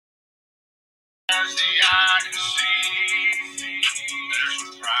as the eye can see. There's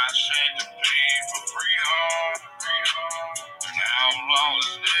a price had to pay for freedom. And outlaw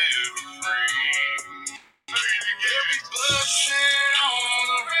is never free. Every bloodshed on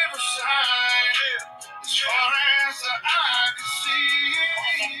the riverside, as far as the eye can see.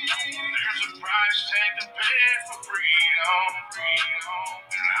 There's a price tag to pay for freedom.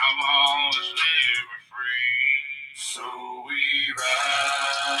 And outlaw is never free. So we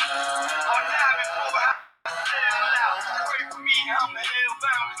ride. I'm diving for a sell out. Pray for me, I'm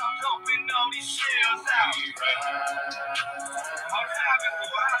hellbound, cause I'm dumping all these shells out. We ride. I'm diving for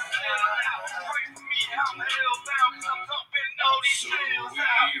a sell out. Pray for me, I'm hellbound, cause I'm dumping all these shells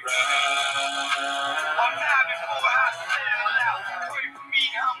out. I'm diving for a sell out. Pray for me,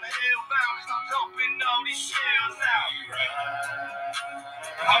 I'm hellbound, cause I'm dumping all these shells out.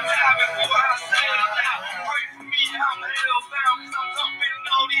 I'm diving for a sell out. Pray for me, I'm hellbound, cause I'm dumping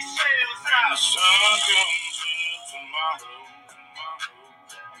all these shells out. The sun comes in tomorrow.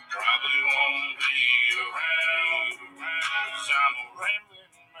 Probably won't be around.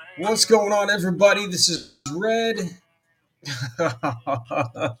 What's going on, everybody? This is Red.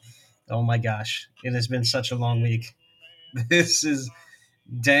 Oh my gosh, it has been such a long week. This is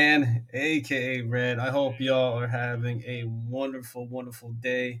Dan, aka Red. I hope y'all are having a wonderful, wonderful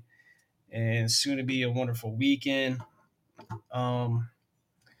day and soon to be a wonderful weekend.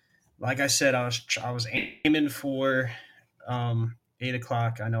 Like I said, I was aiming for 8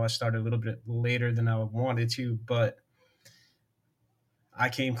 o'clock. I know I started a little bit later than I wanted to, but I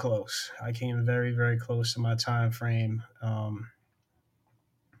came close. I came very, very close to my time frame.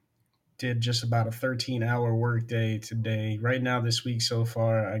 Did just about a 13-hour workday today. Right now, this week so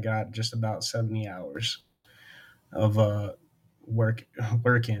far, I got just about 70 hours of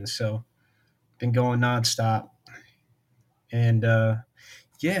working. So been going nonstop. And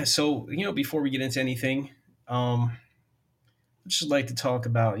yeah, so before we get into anything, I'd just like to talk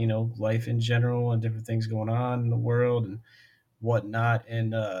about life in general and different things going on in the world and whatnot,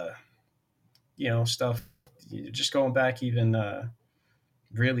 and stuff. Just going back even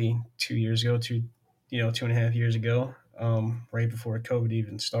really 2 years ago, 2.5 years ago, right before COVID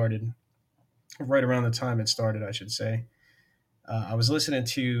even started, right around the time it started, I should say. I was listening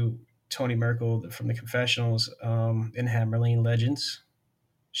to Tony Merkel from the Confessionals, in Hammerlane Legends.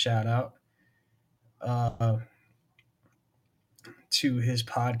 Shout out to his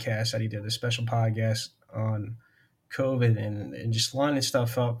podcast that he did, a special podcast on COVID, and just lining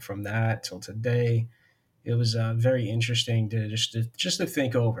stuff up from that till today. It was very interesting to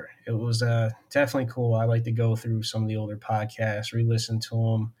think over. It was definitely cool. I like to go through some of the older podcasts, re-listen to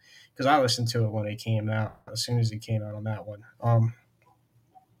them, because I listened to it when it came out, as soon as it came out on that one.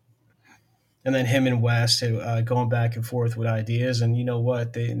 And then him and West going back and forth with ideas, and you know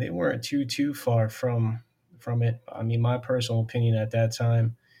what, they weren't too far from it. I mean, my personal opinion at that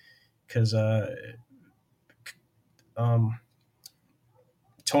time, because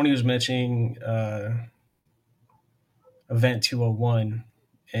Tony was mentioning Event 201,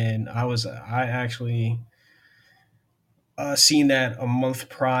 and I actually seen that a month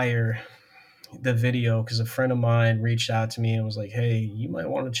prior, the video, because a friend of mine reached out to me and was like, "Hey, you might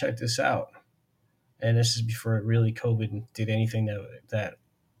want to check this out." And this is before really COVID did anything that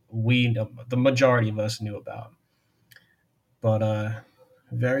we, the majority of us, knew about. But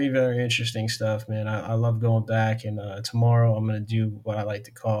very, very interesting stuff, man. I love going back, and tomorrow I'm gonna do what I like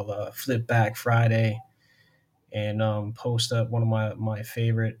to call Flip Back Friday, and post up one of my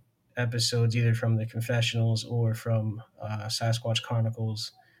favorite episodes, either from the Confessionals or from Sasquatch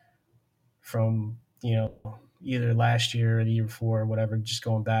Chronicles, from either last year or the year before or whatever. Just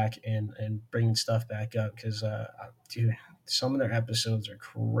going back and bringing stuff back up, because dude, some of their episodes are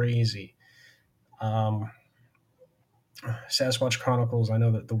crazy. Sasquatch Chronicles, I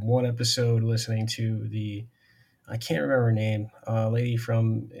know that the one episode, listening to I can't remember her name, lady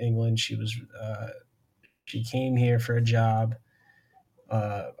from England. She came here for a job,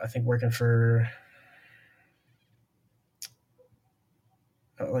 I think working for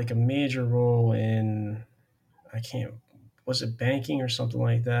like a major role in, was it banking or something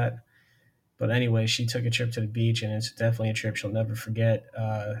like that? But anyway, she took a trip to the beach, and it's definitely a trip she'll never forget.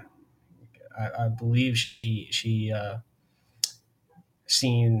 I believe she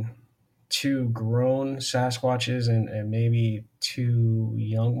seen two grown Sasquatches and maybe two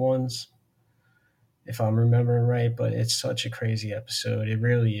young ones, if I'm remembering right. But it's such a crazy episode. It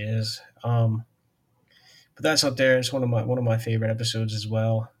really is. But that's up there. It's one of my favorite episodes as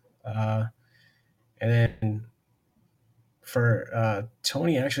well. And then for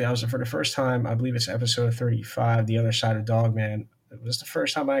Tony, actually, I was for the first time. I believe it's episode 35, "The Other Side of Dogman." It was the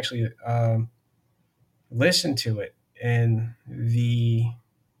first time I actually listened to it. And the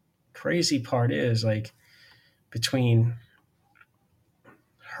crazy part is, like, between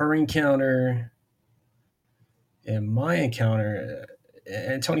her encounter and my encounter,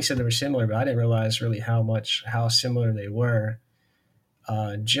 and Tony said they were similar, but I didn't realize really how similar they were.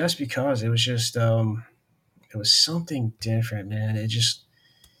 Just because it was something different, man. It just,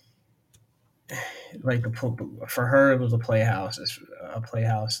 like, for her it was a playhouse. It's a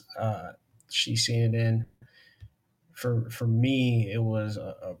playhouse. She's seen it in. For me, it was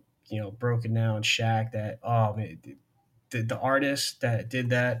a broken down shack. That, oh man, the artist that did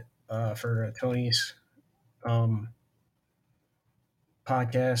that for Tony's um,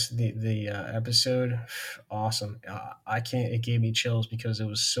 podcast, the episode, awesome. I can't. It gave me chills because it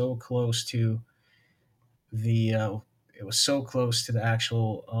was so close to the. It was so close to the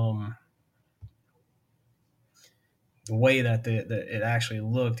actual way that it actually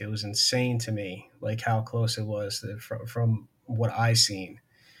looked. It was insane to me, like how close it was from what I seen.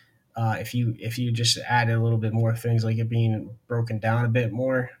 If you just added a little bit more things, like it being broken down a bit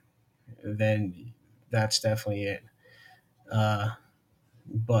more, then that's definitely it. Uh,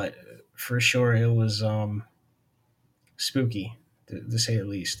 but for sure, it was spooky, to say the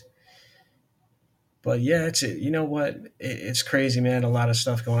least. But yeah, it's it. You know what? It's crazy, man. A lot of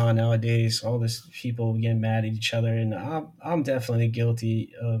stuff going on nowadays. All this people getting mad at each other, and I'm definitely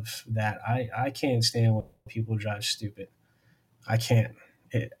guilty of that. I can't stand when people drive stupid. I can't.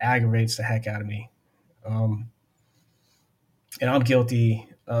 It aggravates the heck out of me. Um, and I'm guilty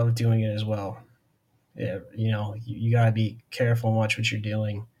of doing it as well. Yeah, you gotta be careful and watch what you're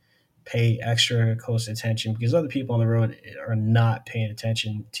doing. Pay extra close attention because other people on the road are not paying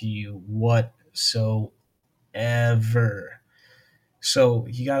attention to you whatsoever. So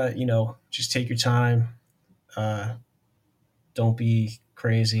you gotta, just take your time. Uh, don't be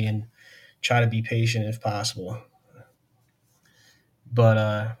crazy and try to be patient if possible. But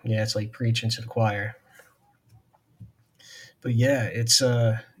yeah, it's like preaching to the choir. But yeah, it's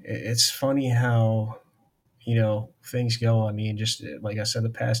funny how things go. I mean, just like I said, the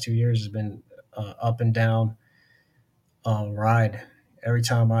past 2 years has been up and down ride. Every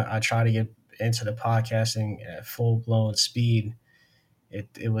time I try to get into the podcasting at full blown speed,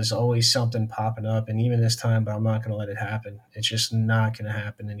 it was always something popping up, and even this time, but I'm not going to let it happen. It's just not going to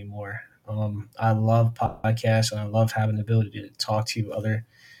happen anymore. I love podcasts, and I love having the ability to talk to other,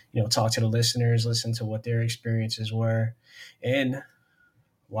 talk to the listeners, listen to what their experiences were, and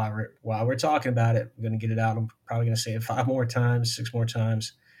while we're talking about it, I'm going to get it out. I'm probably going to say it 5 more times, 6 more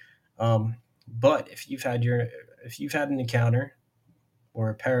times. But if you've had an encounter or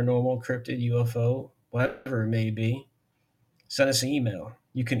a paranormal, cryptid, UFO, whatever it may be, send us an email.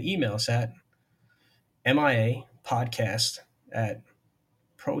 You can email us at MIA podcast at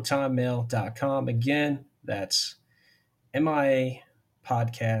protonmail.com. Again, that's MIA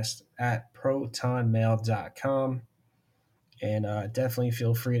podcast at protonmail.com. And definitely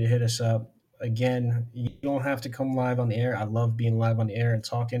feel free to hit us up. Again, you don't have to come live on the air. I love being live on the air and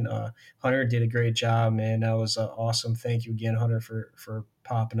talking. Hunter did a great job, man. That was awesome. Thank you again, Hunter, for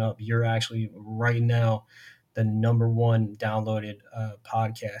popping up. You're actually right now the number one downloaded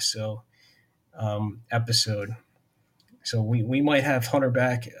podcast episode. So we might have Hunter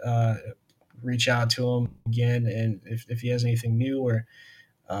back. Reach out to him again, and if he has anything new, or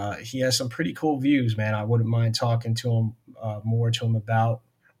he has some pretty cool views, man. I wouldn't mind talking to him more to him about,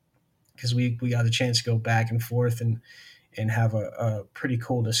 because we got a chance to go back and forth and have a pretty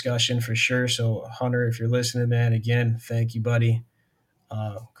cool discussion for sure. So Hunter, if you're listening, man, again, thank you, buddy.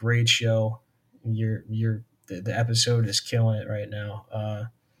 Great show. The episode is killing it right now.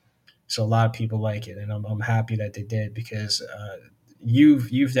 So a lot of people like it, and I'm happy that they did, because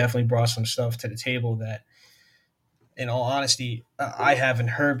you've definitely brought some stuff to the table that, in all honesty, I haven't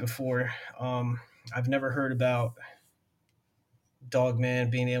heard before. I've never heard about Dogman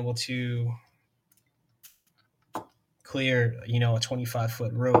being able to clear, a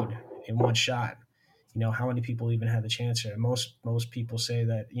 25-foot road in one shot. How many people even had the chance here? Most people say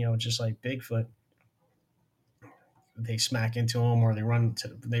that, just like Bigfoot, they smack into them, or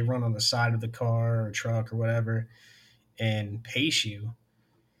they run on the side of the car or truck or whatever and pace you,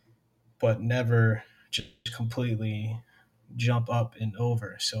 but never just completely jump up and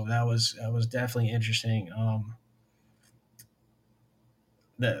over. So that was definitely interesting.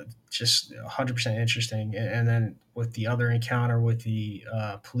 That just 100% interesting. And then with the other encounter with the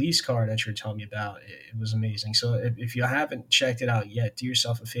police car that you're telling me about, it was amazing. So if you haven't checked it out yet, do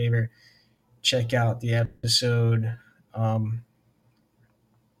yourself a favor, check out the episode. um,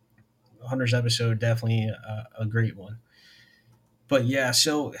 Hunter's episode, definitely a great one. But yeah,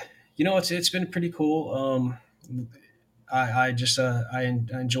 so it's been pretty cool. I just I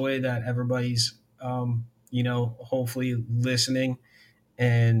enjoy that everybody's hopefully listening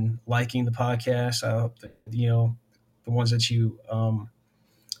and liking the podcast. I hope that, the ones that you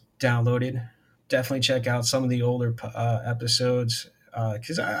downloaded, definitely check out some of the older episodes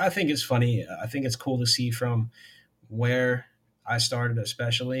because I think it's funny. I think it's cool to see from where I started,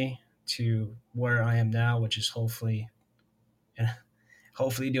 especially to where I am now, which is hopefully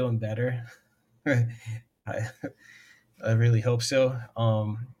doing better. I, I really hope so.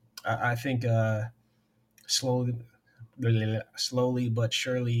 I think slowly, slowly but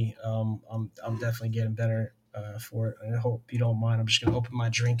surely, I'm definitely getting better for it. And I hope you don't mind. I'm just gonna open my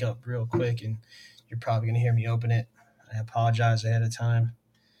drink up real quick, and you're probably gonna hear me open it. I apologize ahead of time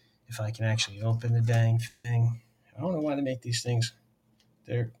if I can actually open the dang thing. I don't know why they make these things.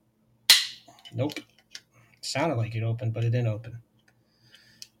 They're nope. It sounded like it opened, but it didn't open.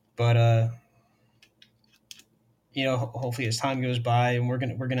 But hopefully as time goes by, and we're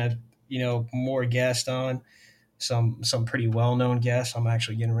gonna more guests on some pretty well known guests. I'm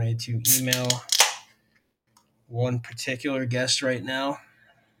actually getting ready to email one particular guest right now.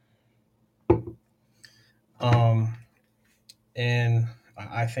 Um, and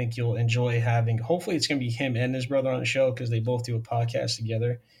I think you'll enjoy having. Hopefully, it's going to be him and his brother on the show because they both do a podcast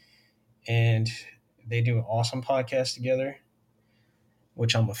together, and they do an awesome podcast together,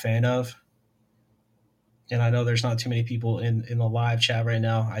 which I'm a fan of. And I know there's not too many people in the live chat right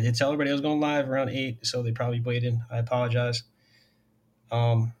now. I did tell everybody I was going live around 8, so they probably waited. I apologize.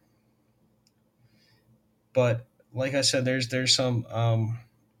 Um, but like I said, there's some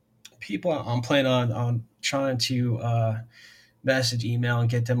people I'm planning on trying to message, email, and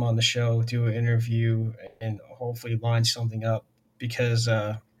get them on the show, do an interview, and hopefully line something up because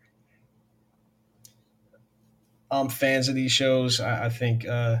I'm fans of these shows. I think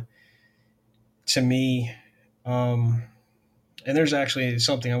to me, um, and there's actually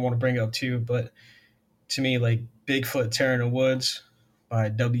something I want to bring up too, but to me, like Bigfoot Tearing the Woods by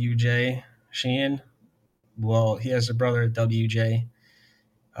WJ Sheehan. Well, he has a brother, WJ.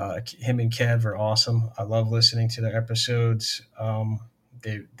 Him and Kev are awesome. I love listening to their episodes.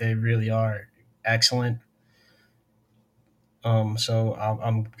 They really are excellent. So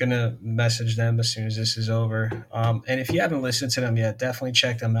I'm gonna message them as soon as this is over. And if you haven't listened to them yet, definitely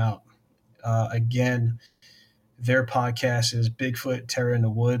check them out. Again, their podcast is Bigfoot Terror in the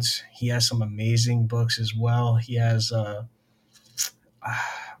Woods. He has some amazing books as well. He has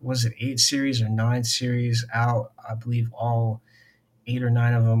was it 8 series or 9 series out? I believe all 8 or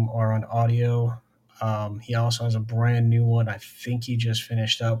 9 of them are on audio. He also has a brand new one. I think he just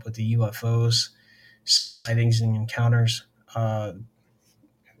finished up with the UFOs, sightings and encounters. And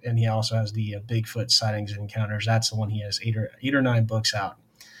he also has the Bigfoot sightings and encounters. That's the one he has 8 or 9 books out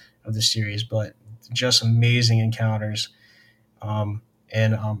of the series, but just amazing encounters. And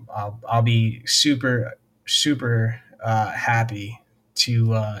I'll be super happy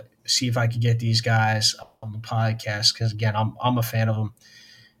to see if I could get these guys on the podcast because again, I'm a fan of them.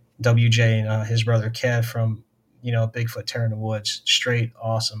 WJ and his brother Kev from Bigfoot Tearing the Woods, straight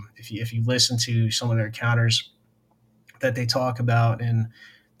awesome. If you listen to some of their encounters that they talk about and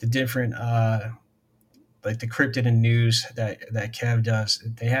the different like the cryptid and news that Kev does,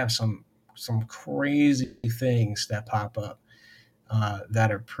 they have some crazy things that pop up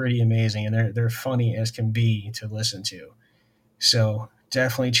that are pretty amazing, and they're funny as can be to listen to. So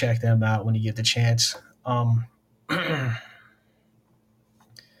definitely check them out when you get the chance. I'm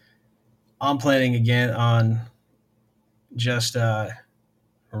planning again on just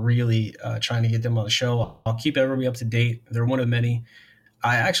really trying to get them on the show. I'll keep everybody up to date. They're one of many.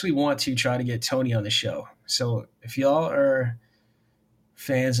 I actually want to try to get Tony on the show. So if y'all are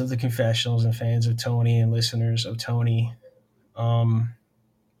fans of the confessionals and fans of Tony and listeners of Tony, um,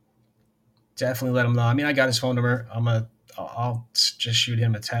 definitely let him know. I mean, I got his phone number. I'll just shoot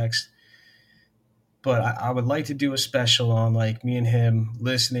him a text. But I would like to do a special on like me and him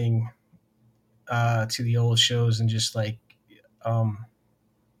listening to the old shows and just like um,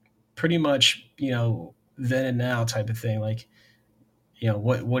 pretty much then and now type of thing. Like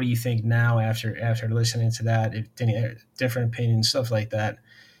what do you think now after listening to that? If any different opinions, stuff like that.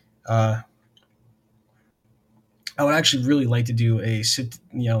 Uh, I would actually really like to do a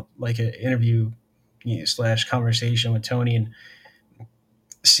like an interview slash conversation with Tony and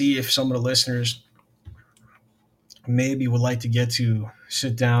see if some of the listeners maybe would like to get to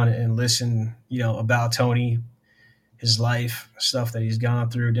sit down and listen, about Tony, his life, stuff that he's gone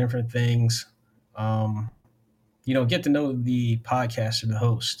through, different things. Get to know the podcaster, the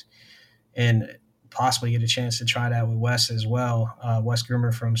host, and possibly get a chance to try that with Wes as well. Wes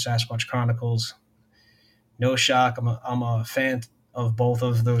Groomer from Sasquatch Chronicles. No shock. I'm a fan of both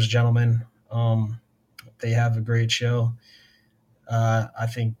of those gentlemen. They have a great show. I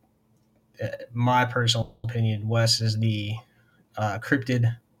think, my personal opinion, Wes is the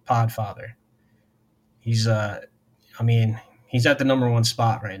cryptid podfather. He's, I mean, he's at the number one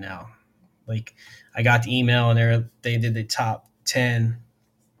spot right now. Like, I got the email and they did the top 10,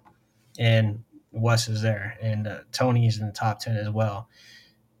 and Wes is there, and Tony's in the top 10 as well.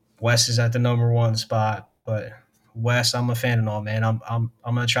 Wes is at the number one spot, but Wes, I'm a fan and all, man. I'm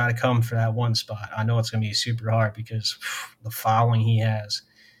gonna try to come for that one spot. I know it's gonna be super hard because the following he has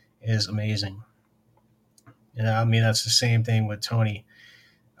is amazing. And I mean, that's the same thing with Tony.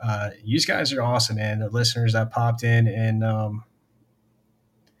 You guys are awesome, man. The listeners that popped in and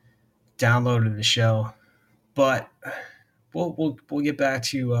downloaded the show, but we'll get back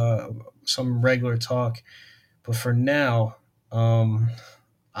to some regular talk. But for now, I'm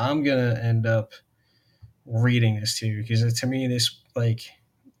gonna end up reading this to you because to me, this, like,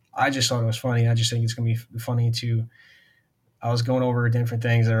 I just thought it was funny. I just think it's gonna be funny to. I was going over different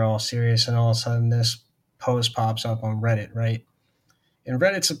things that are all serious, and all of a sudden, this post pops up on Reddit, right? And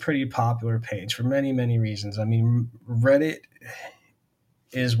Reddit's a pretty popular page for many, many reasons. I mean, Reddit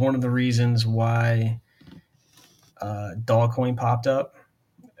is one of the reasons why Dogcoin popped up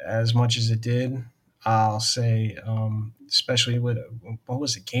as much as it did. I'll say, especially with, what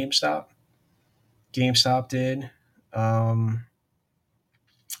was it, GameStop? GameStop did. I'm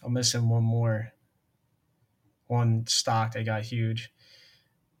missing one stock that got huge.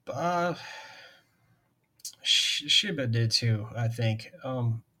 Shiba did too, I think. I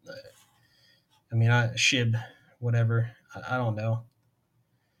mean, Shib, whatever. I don't know.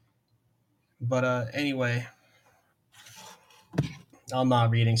 But anyway, I'm not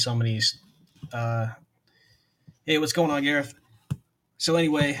reading some of these. Hey, what's going on, Gareth? So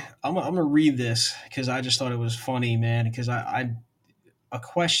anyway, I'm gonna read this because I just thought it was funny, man. Because I a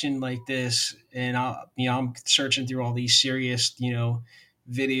question like this, and I'm searching through all these serious,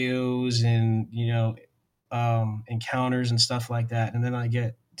 videos and encounters and stuff like that, and then I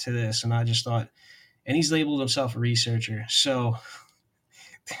get to this, and I just thought, and he's labeled himself a researcher, so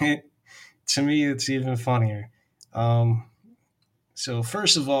to me, it's even funnier. Um, so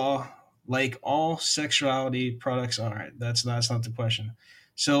first of all, like all sexuality products, all right, that's not the question.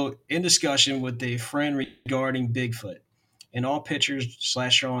 So in discussion with a friend regarding Bigfoot, in all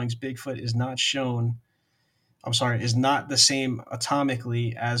pictures/drawings, Bigfoot is not shown. I'm sorry, is not the same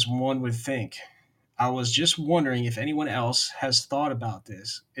atomically as one would think. I was just wondering if anyone else has thought about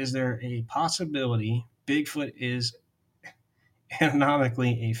this. Is there a possibility Bigfoot is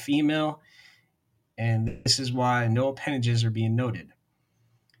anatomically a female, and this is why no appendages are being noted?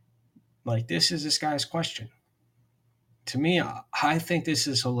 Like, this is this guy's question. To me, I think this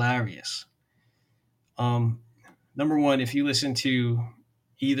is hilarious. Um, Number one, if you listen to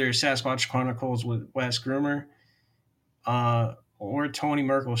either Sasquatch Chronicles with Wes Groomer or Tony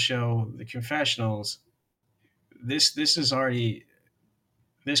Merkel's show, The Confessionals, this is already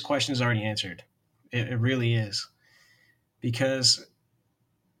this question is already answered. It really is, because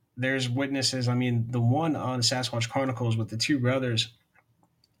there's witnesses. I mean, the one on Sasquatch Chronicles with the two brothers,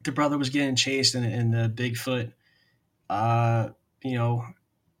 the brother was getting chased in the Bigfoot. You know,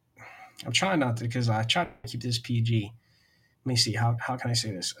 I'm trying not to, because I try to keep this PG. Let me see, how can I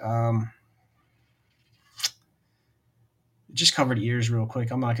say this? Just covered ears real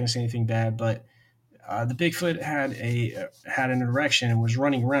quick. I'm not going to say anything bad, but the Bigfoot had an erection and was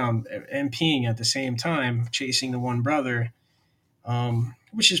running around and peeing at the same time, chasing the one brother,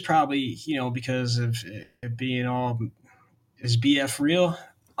 which is probably, because of it being all, is BF real?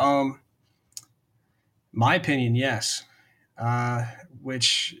 My opinion, yes.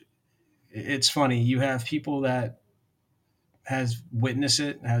 Which, it's funny. You have people that has witnessed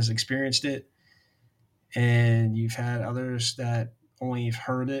it, has experienced it, and you've had others that only have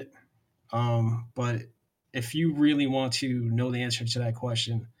heard it. But if you really want to know the answer to that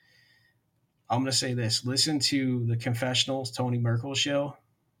question, I'm going to say this: listen to the Confessionals, Tony Merkel show,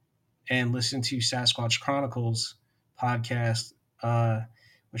 and listen to Sasquatch Chronicles podcast,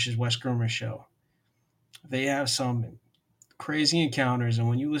 which is Wes Groomer's show. They have some crazy encounters, and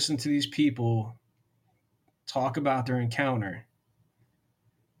when you listen to these people talk about their encounter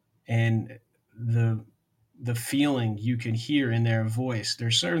and the feeling you can hear in their voice,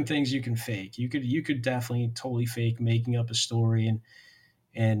 there's certain things you can fake. You could definitely totally fake making up a story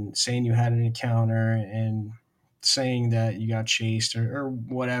and saying you had an encounter and saying that you got chased, or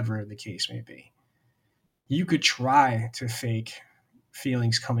whatever the case may be. You could try to fake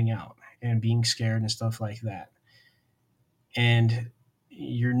feelings coming out. and being scared and stuff like that. And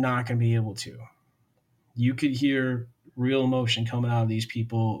you're not going to be able to. You could hear real emotion coming out of these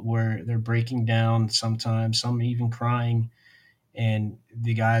people where they're breaking down sometimes, some even crying, and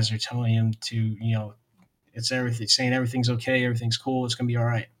the guys are telling him to, it's everything, saying everything's okay, everything's cool, it's going to be all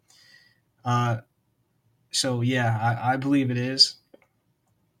right. So yeah, I believe it is.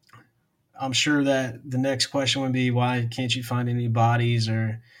 I'm sure that the next question would be, why can't you find any bodies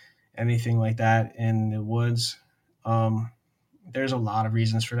or anything like that in the woods? Um, there's a lot of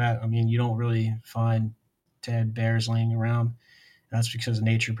reasons for that. I mean, you don't really find dead bears laying around. That's because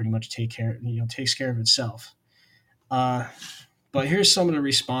nature pretty much takes care of itself. Uh, but here's some of the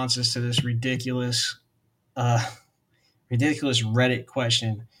responses to this uh, ridiculous Reddit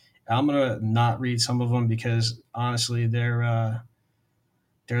question. I'm gonna not read some of them because honestly, they're a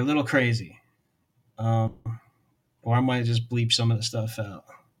little crazy. Um, or I might just bleep some of the stuff out.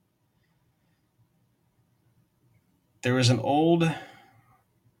 There was an old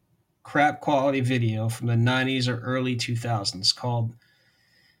crap quality video from the 90s or early 2000s called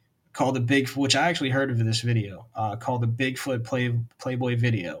the Big, which I actually heard of this video, called the Playboy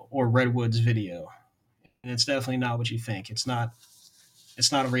video or Redwoods video, and it's definitely not what you think. It's not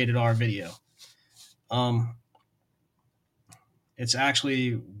a rated R video. Um, it's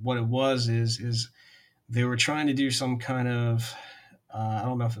actually what it was is they were trying to do some kind of I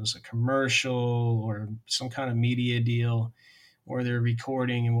don't know if it was a commercial or some kind of media deal where they're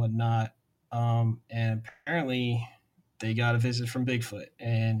recording and whatnot. And apparently they got a visit from Bigfoot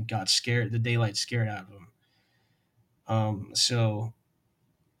and got scared, the daylight scared out of them. So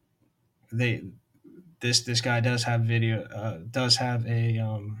they this guy does have video, does have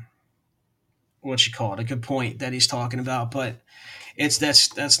a what you call it, a good point that he's talking about, but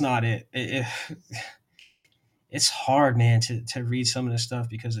that's not it's hard, man, to read some of this stuff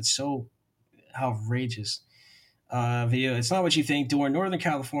because it's so outrageous. Video. It's not what you think. During Northern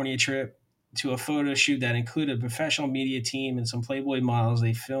California trip to a photo shoot that included a professional media team and some Playboy models,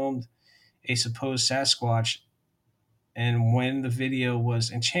 they filmed a supposed Sasquatch. And when the video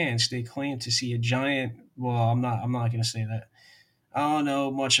was enhanced, they claimed to see a giant. Well, I'm not going to say that. I don't know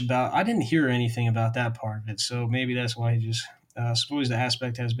much about. I didn't hear anything about that part of it, so maybe that's why he just. Suppose the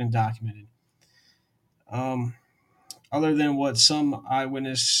aspect has been documented. Um, Other than what some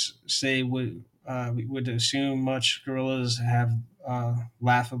eyewitnesses say would assume much gorillas have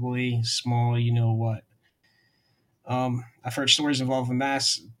laughably small, you know what. I've heard stories involving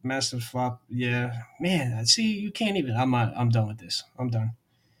massive flop. Yeah, man. See, you can't even. I'm not. I'm done with this. I'm done.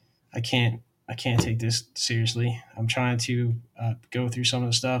 I can't. I can't take this seriously. I'm trying to go through some of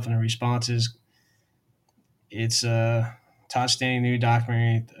the stuff and the responses. It's Todd Stanley new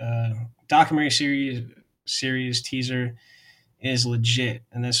documentary series teaser is legit,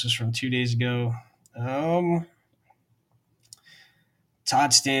 and this was from 2 days ago. Um,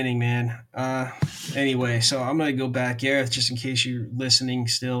 Todd Standing, man. Anyway, so I'm gonna go back, Gareth, just in case you're listening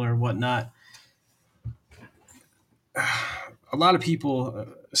still or whatnot. A lot of people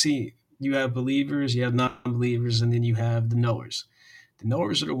see you have believers, you have non-believers, and then you have the knowers. The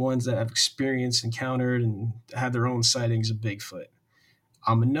knowers are the ones that have experienced, encountered, and had their own sightings of Bigfoot.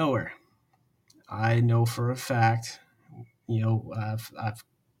 I'm a knower. I know for a fact. I've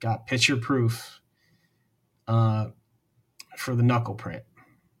got picture proof uh, for the knuckle print.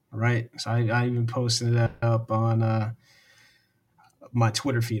 Right? So I even posted that up on my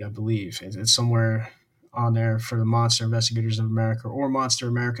Twitter feed, I believe. It's somewhere on there for the Monster Investigators of America or Monster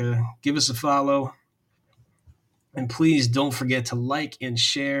America. Give us a follow. And please don't forget to like and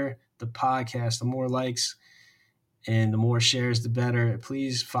share the podcast. The more likes and the more shares, the better.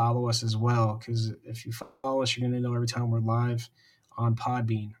 Please follow us as well, because if you follow us, you're going to know every time we're live on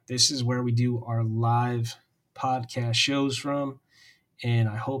Podbean. This is where we do our live podcast shows from, and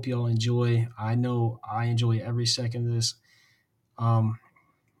I hope y'all enjoy. I know I enjoy every second of this.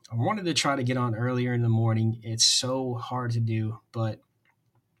 I wanted to try to get on earlier in the morning. It's so hard to do, but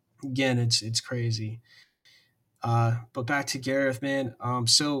again, it's crazy. But back to Gareth, man.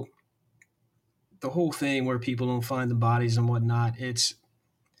 So the whole thing where people don't find the bodies and whatnot, it's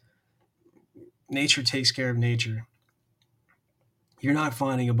nature takes care of nature. You're not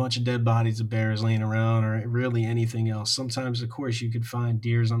finding a bunch of dead bodies of bears laying around or really anything else. Sometimes, of course, you could find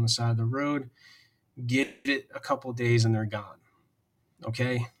deers on the side of the road. Give it a couple of days and they're gone.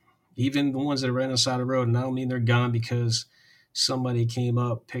 Okay, even the ones that are right on the side of the road, and I don't mean they're gone because somebody came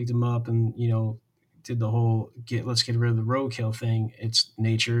up, picked them up, and did the whole let's get rid of the roadkill thing. It's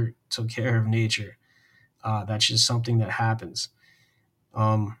nature took care of nature. That's just something that happens.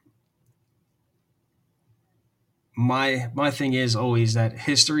 Um, my thing is always that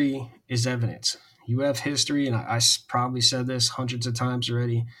history is evidence. You have history, and I probably said this hundreds of times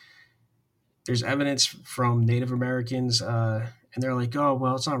already. There's evidence from Native Americans, and they're like, "Oh,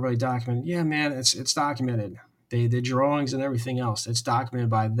 well, it's not really documented." Yeah, man, it's documented. They the drawings and everything else. It's documented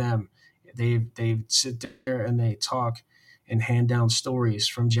by them. They sit there and they talk and hand down stories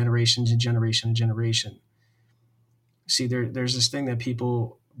from generation to generation to generation. See, there's this thing that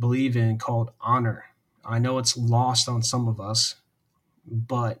people believe in called honor. I know it's lost on some of us,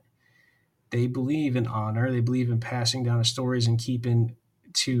 but they believe in honor. They believe in passing down the stories and keeping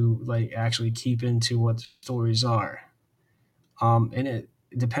to like actually keeping to what the stories are. And it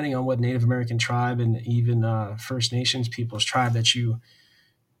depending on what Native American tribe and even First Nations people's tribe that you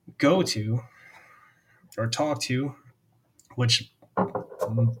go to or talk to, which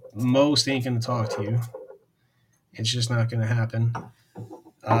most ain't going to talk to you. It's just not going to happen.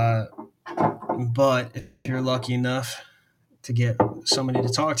 Uh, but if you're lucky enough to get somebody to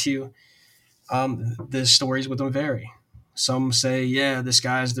talk to you, the stories with them vary. Some say, yeah, this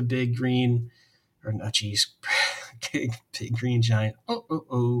guy's the big green, or not, geez, big green giant.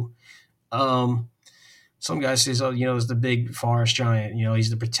 Um, some guy says, oh, it's the big forest giant. He's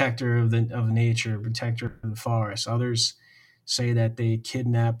the protector of nature, protector of the forest. Others say that they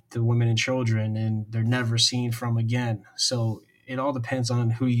kidnapped the women and children and they're never seen from again. So it all depends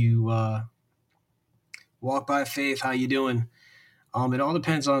on who you walk by faith. How you doing? It all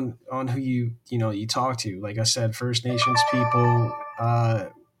depends on who you talk to. Like I said, First Nations people,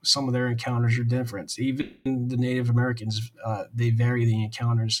 some of their encounters are different. Even the Native Americans, they vary the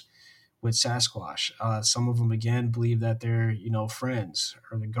encounters with Sasquatch. Some of them again believe that they're friends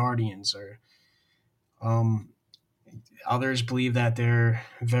or the guardians, or um, others believe that they're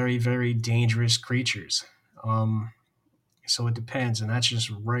very very dangerous creatures. So it depends, and that's just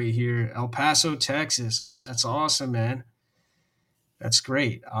right here, El Paso, Texas. That's awesome, man. That's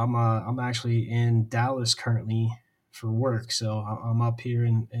great. I'm actually in Dallas currently for work, so I'm up here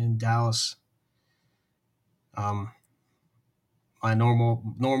in Dallas. Um, my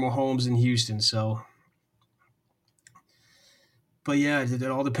normal home's in Houston, so but yeah, it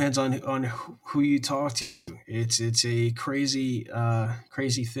all depends on who you talk to. It's a crazy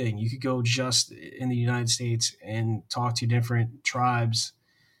thing. You could go just in the United States and talk to different tribes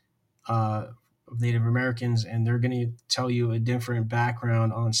uh, of Native Americans, and they're going to tell you a different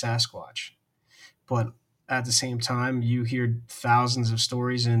background on Sasquatch. But at the same time, you hear thousands of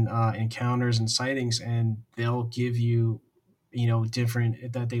stories and encounters and sightings, and they'll give you,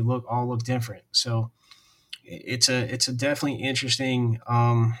 different that they all look different. So it's a definitely interesting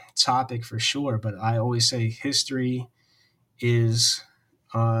topic for sure. But I always say history is,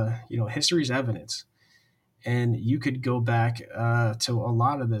 history is evidence, and you could go back to a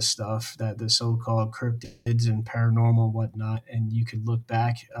lot of this stuff that the so-called cryptids and paranormal and whatnot, and you could look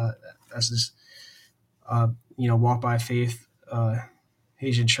back as this uh, Walk by Faith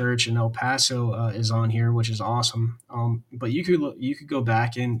Asian Church in El Paso is on here, which is awesome. But you could go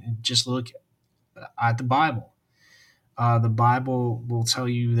back and just look at the Bible. The Bible will tell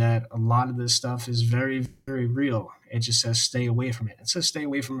you that a lot of this stuff is very very real. It just says stay away from it. It says stay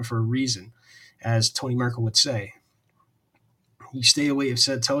away from it for a reason, as Tony Merkel would say. You stay away. It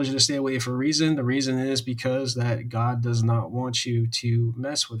said tells you to stay away for a reason. The reason is because that God does not want you to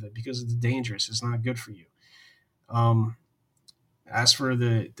mess with it because it's dangerous. It's not good for you. Um, as for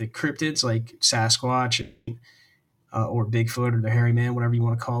the cryptids like Sasquatch or Bigfoot or the hairy man, whatever you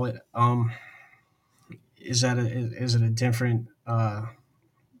want to call it, is it a different?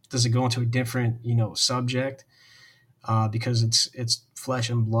 Does it go into a different subject because it's flesh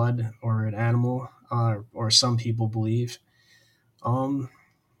and blood or an animal or some people believe? Um,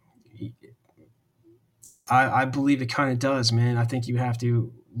 I believe it kind of does, man. I think you have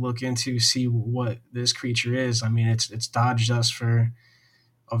to look into see what this creature is. I mean, it's dodged us for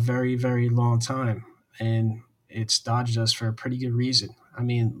a very very long time, and it's dodged us for a pretty good reason. I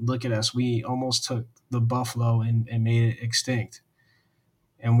mean, look at us. We almost took the buffalo and made it extinct,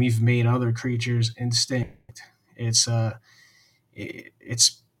 and we've made other creatures extinct. It's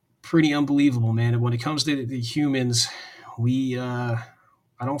it's pretty unbelievable, man. And when it comes to the humans, we I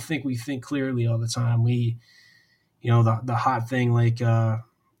don't think we think clearly all the time. We the hot thing like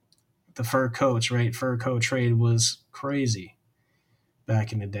the fur coats, right? Fur coat trade was crazy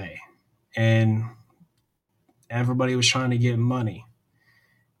back in the day, and everybody was trying to get money,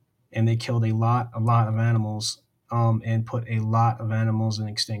 and they killed a lot of animals, and put a lot of animals in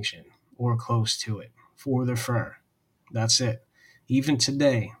extinction or close to it for their fur. That's it. Even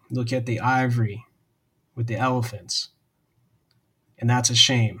today, look at the ivory with the elephants, and that's a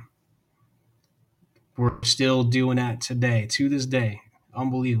shame. We're still doing that today, to this day.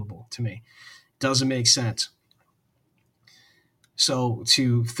 Unbelievable to me. Doesn't make sense. So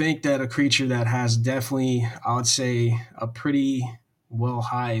to think that a creature that has definitely, I would say, a pretty well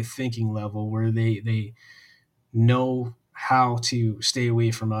high thinking level where they know how to stay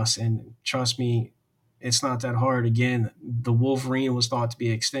away from us, and trust me, it's not that hard. Again, the Wolverine was thought to be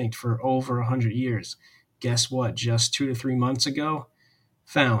extinct for over 100 years. Guess what? Just 2 to 3 months ago,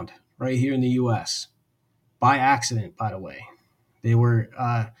 found right here in the U.S. by accident. By the way, they were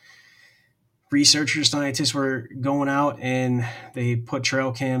researchers, scientists were going out and they put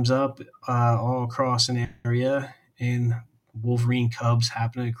trail cams up all across an area, and Wolverine cubs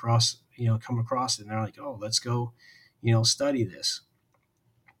happen to come across it, and they're like, "Oh, let's go, study this.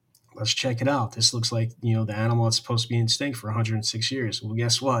 Let's check it out. This looks like the animal that's supposed to be extinct for 106 years." Well,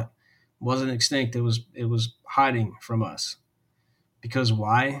 guess what? It wasn't extinct. It was hiding from us. Because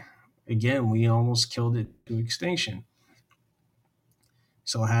why? Again, we almost killed it to extinction.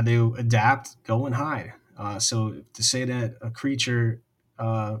 So I had to adapt, go and hide. So to say that a creature,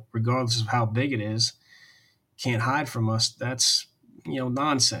 regardless of how big it is, can't hide from us, that's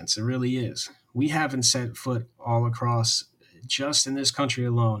nonsense. It really is. We haven't set foot all across, just in this country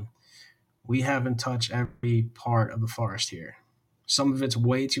alone. We haven't touched every part of the forest here. Some of it's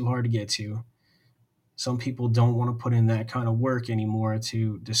way too hard to get to. Some people don't want to put in that kind of work anymore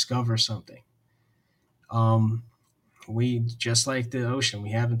to discover something. Um, we just like the ocean.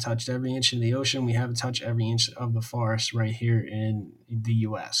 We haven't touched every inch of the ocean. We haven't touched every inch of the forest right here in the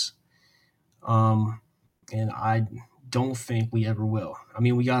U.S. Um, and I don't think we ever will. I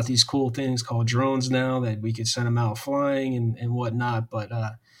mean, we got these cool things called drones now that we could send them out flying and whatnot, but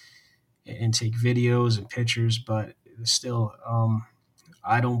and take videos and pictures. But still,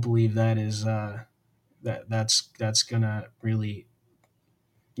 I don't believe that is that's gonna really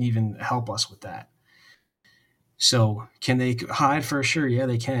even help us with that. So can they hide for sure? Yeah,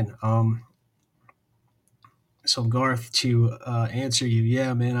 they can. So Garth, to answer you,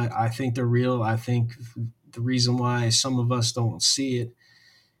 yeah, man, I think they're real. I think the reason why some of us don't see it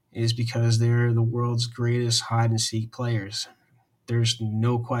is because they're the world's greatest hide and seek players. There's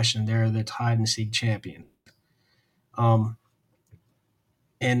no question they're the hide and seek champion. Um,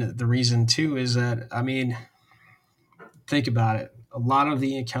 and the reason too is that, I mean, think about it. A lot of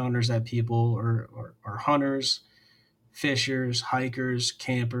the encounters that people are hunters, fishers, hikers,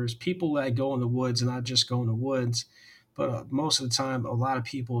 campers, people that go in the woods, and not just go in the woods, but most of the time, a lot of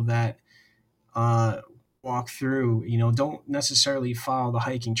people that uh, walk through, don't necessarily follow the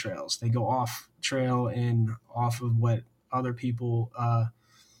hiking trails. They go off trail and off of what other people,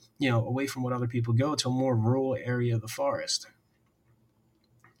 away from what other people go to a more rural area of the forest.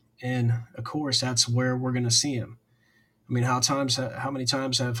 And of course, that's where we're going to see them. I mean, how many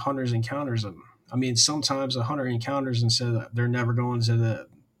times have hunters encounters them? I mean, sometimes a hunter encounters and said that they're never going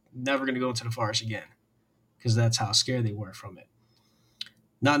to go into the forest again because that's how scared they were from it.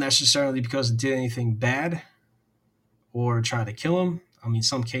 Not necessarily because it did anything bad or try to kill them. I mean,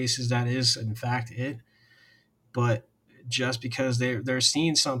 some cases that is in fact it, but just because they're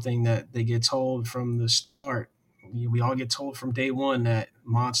seeing something that they get told from the start. We all get told from day one that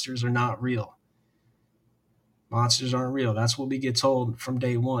monsters are not real. Monsters aren't real. That's what we get told from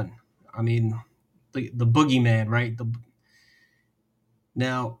day one. I mean, the boogeyman, right?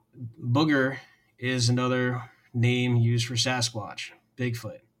 Now, booger is another name used for Sasquatch,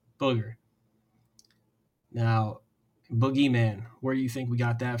 Bigfoot, booger. Now, boogeyman, where do you think we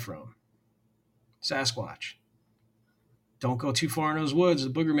got that from? Sasquatch. Don't go too far in those woods. The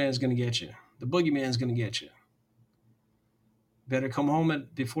booger man's going to get you. The boogeyman's going to get you. Better come home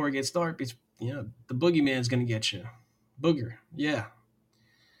before it gets dark. The boogeyman's going to get you. Booger, yeah.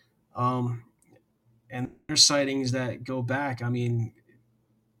 Um, and there's sightings that go back. I mean,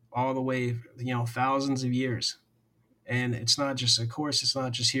 all the way, thousands of years. And it's not just, of course, it's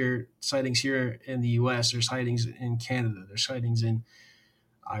not just here sightings here in the U.S. There's sightings in Canada. There's sightings in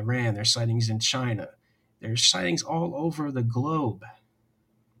Iran. There's sightings in China. There's sightings all over the globe.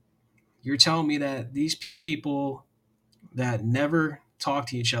 You're telling me that these people that never talked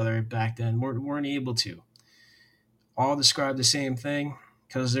to each other back then weren't able to all describe the same thing?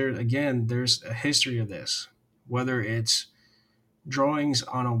 Because there's a history of this. Whether it's drawings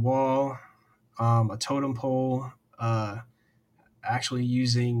on a wall, a totem pole, actually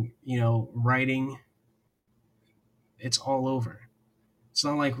using writing, it's all over. It's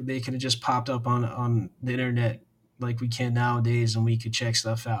not like they could have just popped up on the internet like we can nowadays and we could check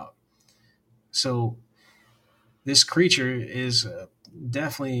stuff out. So this creature is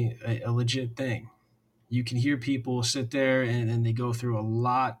definitely a legit thing. You can hear people sit there and they go through a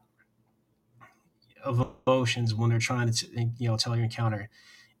lot of emotions when they're trying to tell your encounter.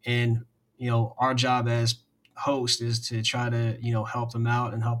 And our job as host is to try to help them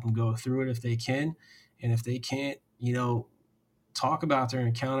out and help them go through it if they can. And if they can't talk about their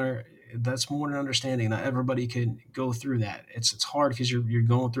encounter, that's more than understanding. Not everybody can go through that. It's hard because you're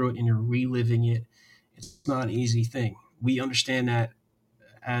going through it and you're reliving it. It's not an easy thing. We understand that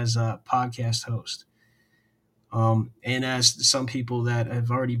as a podcast host, and as some people that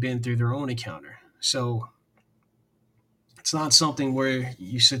have already been through their own encounter. So it's not something where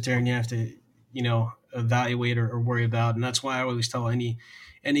you sit there and you have to evaluate or worry about. And that's why I always tell any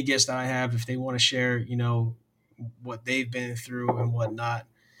guest that I have, if they want to share what they've been through and whatnot,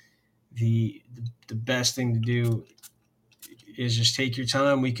 the best thing to do is just take your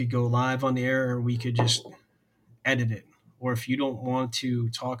time. We could go live on the air, or we could just edit it. Or if you don't want to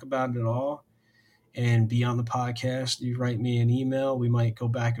talk about it at all and be on the podcast, you write me an email. We might go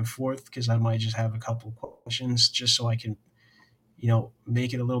back and forth because I might just have a couple of questions just so I can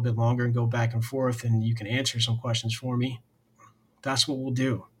make it a little bit longer and go back and forth, and you can answer some questions for me. That's what we'll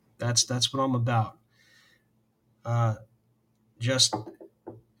do. That's what I'm about. Just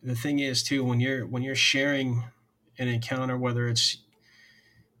the thing is too, when you're sharing an encounter, whether it's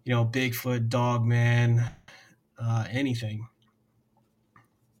Bigfoot, Dogman, anything,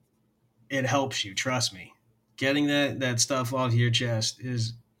 it helps you. Trust me. Getting that stuff off your chest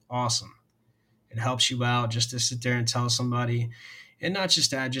is awesome. It helps you out just to sit there and tell somebody, and not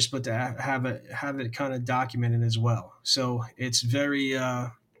just that, just but to have it kind of documented as well. So it's it's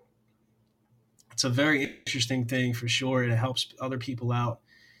a very interesting thing for sure. It helps other people out,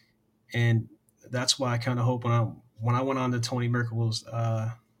 and that's why I kind of hope when I went on to Tony Merkel's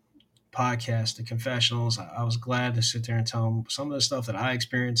podcast, The Confessionals, I was glad to sit there and tell him some of the stuff that I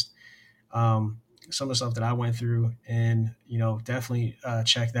experienced, some of the stuff that I went through, and definitely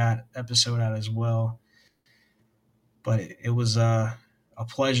check that episode out as well. But it was a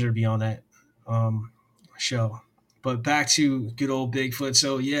pleasure to be on that show. But back to good old Bigfoot.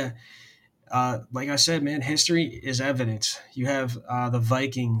 So yeah, like I said, man, history is evidence. You have the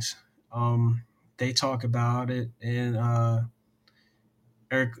Vikings. They talk about it, and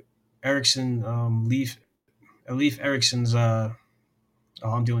Eric Erickson, Leif Erickson's.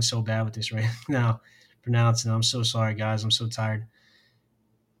 I'm doing so bad with this right now, pronouncing. I'm so sorry, guys. I'm so tired.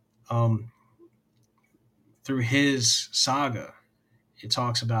 Um, Through his saga, it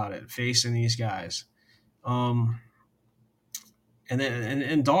talks about it facing these guys. And then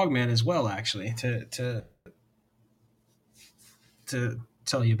and Dogman as well, actually, to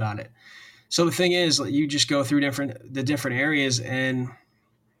tell you about it. So the thing is, you just go through the different areas, and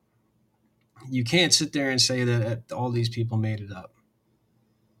you can't sit there and say that all these people made it up.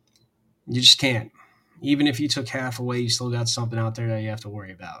 You just can't. Even if you took half away, you still got something out there that you have to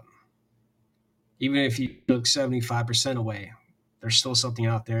worry about. Even if you took 75% away, there's still something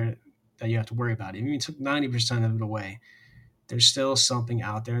out there that you have to worry about. Even if you took 90% of it away, there's still something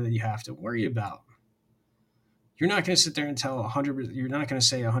out there that you have to worry about. You're not going to sit there and tell 100%, you're not going to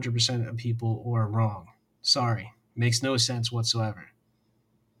say 100% of people are wrong. Sorry. Makes no sense whatsoever.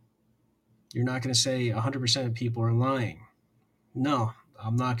 You're not going to say 100% of people are lying. No,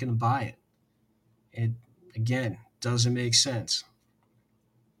 I'm not going to buy it. It, again, doesn't make sense.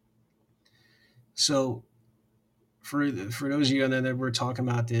 So for those of you that we're talking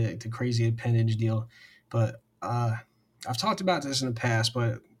about the crazy appendage deal, but I've talked about this in the past,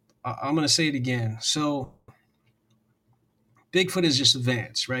 but I'm going to say it again. So Bigfoot is just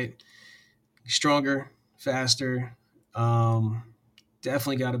advanced, right? Stronger, faster,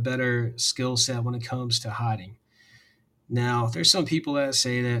 definitely got a better skill set when it comes to hiding. Now, there's some people that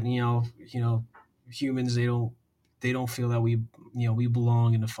say that humans they don't feel that we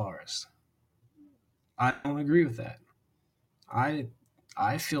belong in the forest. I don't agree with that. I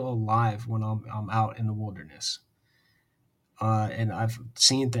I feel alive when I'm out in the wilderness. And I've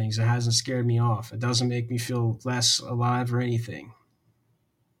seen things. It hasn't scared me off. It doesn't make me feel less alive or anything.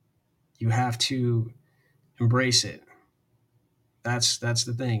 You have to embrace it. That's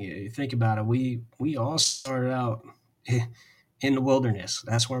the thing. You think about it. We all started out in the wilderness.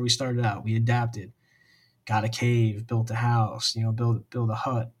 That's where we started out. We adapted, got a cave, built a house, build a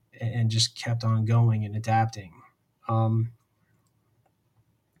hut, and just kept on going and adapting. Um,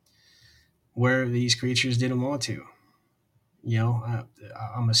 where these creatures didn't want to.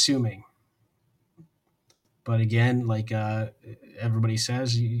 I'm assuming. But again, like everybody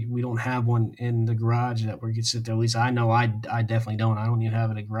says, we don't have one in the garage that we could sit there. At least I know I definitely don't. I don't even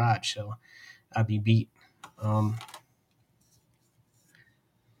have it in a garage, so I'd be beat. Um,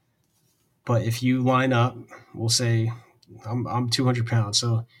 but if you line up, we'll say I'm 200 pounds.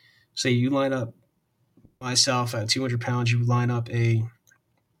 So say you line up myself at 200 pounds, you line up a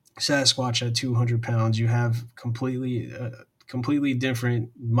Sasquatch at 200 pounds, you have completely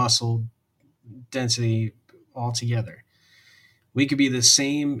different muscle density altogether. We could be the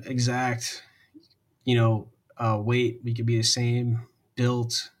same exact, you know, weight. We could be the same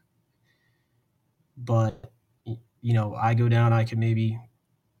built, but I go down. I can maybe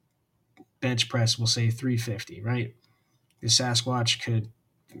bench press. We'll say 350, right? The Sasquatch could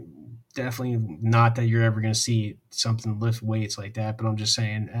definitely not that you're ever going to see something lift weights like that, but I'm just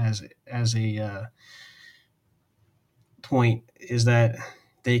saying as a point is that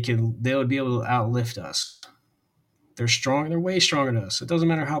they would be able to outlift us. They're strong. They're way stronger than us. It doesn't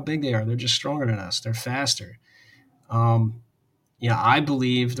matter how big they are. They're just stronger than us. They're faster. Um, I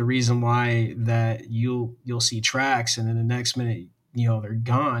believe the reason why that you'll see tracks and then the next minute they're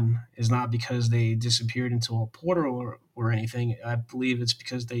gone is not because they disappeared into a portal or anything. I believe it's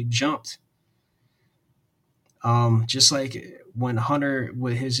because they jumped. Just like when Hunter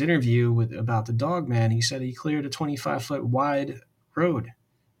with his interview with about the dog man, he said he cleared a 25-foot wide road,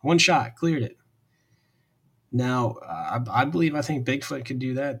 one shot cleared it. Now I think Bigfoot could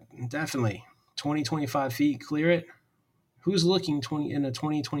do that definitely. 20 25 feet clear it. Who's looking 20 in a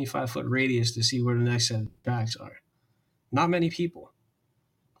 20 25-foot radius to see where the next set of tracks are? Not many people.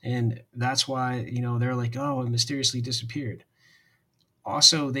 And that's why, they're like, oh, it mysteriously disappeared.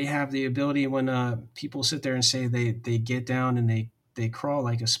 Also, they have the ability when people sit there and say they get down and they crawl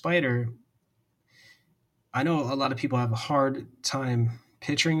like a spider. I know a lot of people have a hard time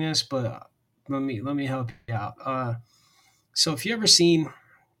picturing this, but let me help you out. So if you ever seen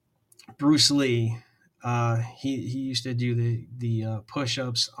Bruce Lee, he used to do the push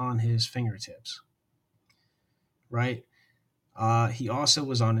ups on his fingertips, right? He also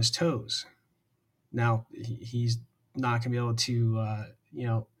was on his toes. Now he's not gonna be able to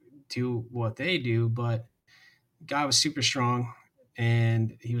do what they do, but guy was super strong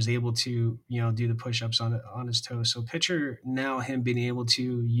and he was able to do the push-ups on his toes. So picture now him being able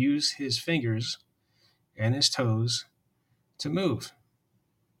to use his fingers and his toes to move.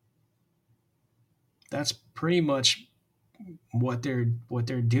 That's pretty much what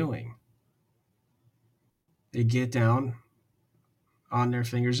they're doing. They get down on their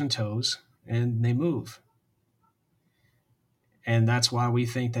fingers and toes and they move. And that's why we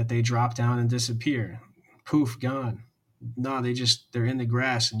think that they drop down and disappear. Poof, gone. No, they're in the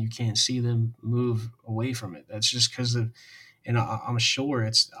grass and you can't see them move away from it. That's just because of, and I'm sure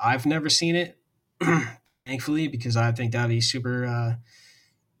I've never seen it, thankfully, because I think that'd be super,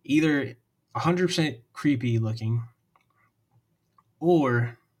 either 100% creepy looking,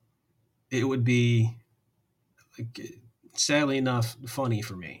 or it would be, like, sadly enough, funny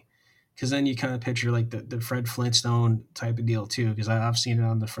for me. Because then you kind of picture like the Fred Flintstone type of deal too. Because I've seen it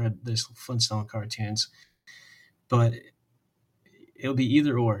on this Flintstone cartoons, but it'll be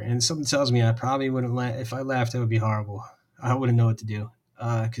either or. And something tells me I probably wouldn't laugh. If I laughed, it would be horrible. I wouldn't know what to do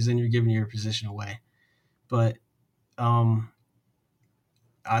because then you're giving your position away. But I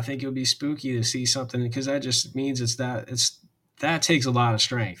think it would be spooky to see something because that just means that takes a lot of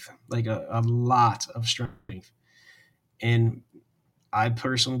strength, like a lot of strength. And I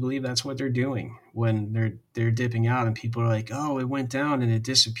personally believe that's what they're doing when they're dipping out and people are like, "Oh, it went down and it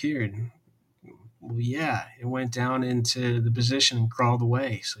disappeared." Well, yeah, it went down into the position and crawled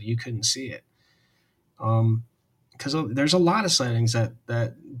away, so you couldn't see it. Because there's a lot of sightings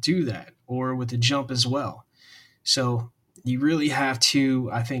that do that, or with the jump as well. So you really have to,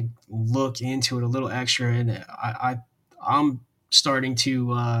 I think, look into it a little extra. And I'm starting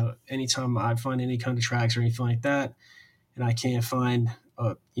to anytime I find any kind of tracks or anything like that, and I can't find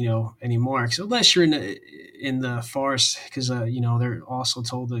any marks unless you're in the forest because they're also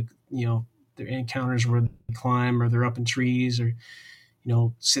told that their encounters where they climb or they're up in trees or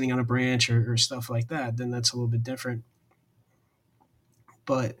sitting on a branch or stuff like that, then that's a little bit different.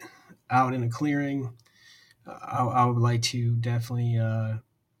 But out in a clearing, I would like to definitely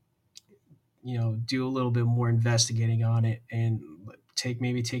do a little bit more investigating on it and take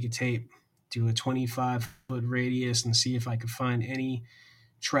a tape, do a 25-foot radius and see if I could find any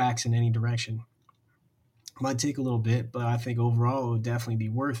tracks in any direction. Might take a little bit, but I think overall it would definitely be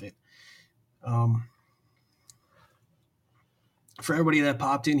worth it. Um, for everybody that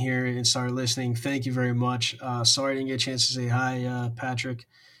popped in here and started listening, thank you very much. Sorry I didn't get a chance to say hi, Patrick.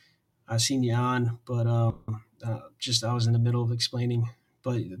 I seen you on, but just I was in the middle of explaining.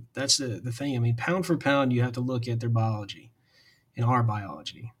 But that's the thing. I mean, pound for pound, you have to look at their biology and our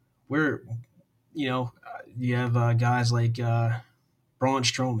biology. We're, you have guys like Braun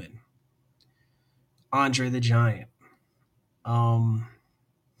Strowman, Andre the Giant, um,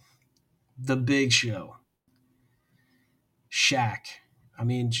 The Big Show. Shaq. I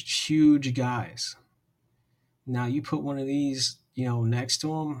mean, huge guys. Now you put one of these, next to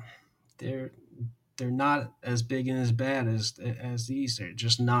them, they're they're not as big and as bad as these. They're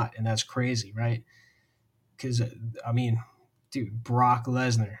just not, and that's crazy, right? Because I mean, dude, Brock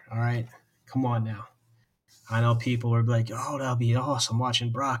Lesnar. All right, come on now. I know people are like, "Oh, that'll be awesome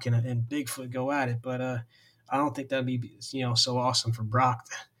watching Brock and Bigfoot go at it," but I don't think that'd be so awesome for Brock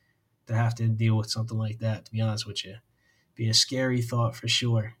to have to deal with something like that. To be honest with you, be a scary thought for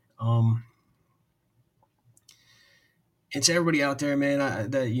sure. And to everybody out there,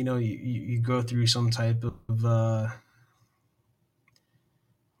 man, that you go through some type of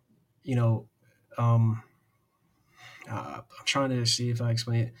you know um, I'm trying to see if I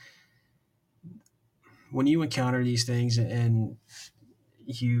explain it. When you encounter these things and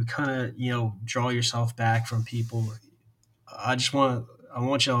you kind of draw yourself back from people, I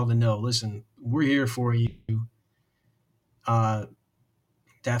want y'all to know. Listen, we're here for you. Uh,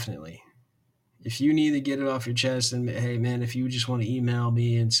 Definitely. If you need to get it off your chest, and hey, man, if you just want to email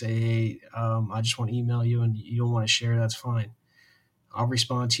me and say, hey, I just want to email you, and you don't want to share, that's fine. I'll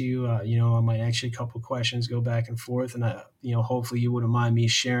respond to you. I might ask you a couple questions, go back and forth, and hopefully you wouldn't mind me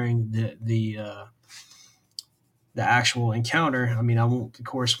sharing the actual encounter. I mean, I won't, of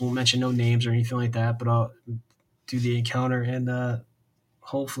course, won't mention no names or anything like that, but I'll do the encounter, and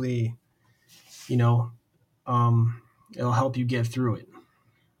hopefully, you know, it'll help you get through it.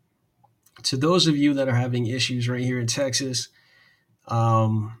 To those of you that are having issues right here in Texas,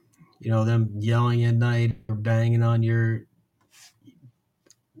 them yelling at night or banging on your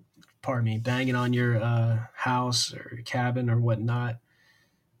house or cabin or whatnot,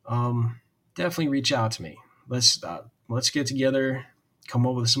 definitely reach out to me. Let's get together, come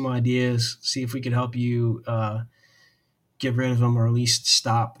up with some ideas, see if we could help you get rid of them, or at least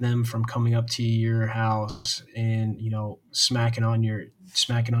stop them from coming up to your house and smacking on your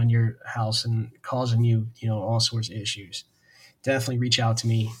house and causing you all sorts of issues. Definitely reach out to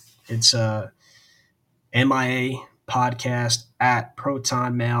me. It's MIA podcast at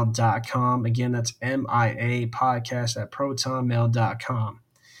protonmail.com. Again, that's MIA podcast at protonmail.com.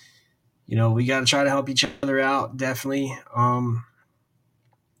 We got to try to help each other out, definitely.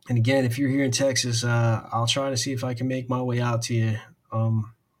 And again, if you're here in Texas, I'll try to see if I can make my way out to you.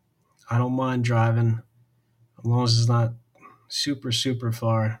 I don't mind driving as long as it's not super, super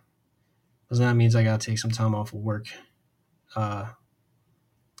far, because that means I got to take some time off of work,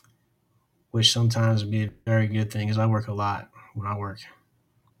 which sometimes would be a very good thing, because I work a lot when I work.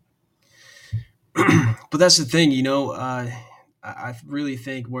 But that's the thing, I really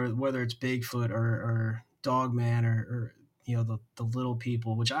think whether it's Bigfoot or Dogman or the little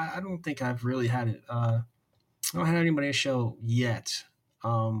people, which I don't think I've really had it. I don't have anybody on the show yet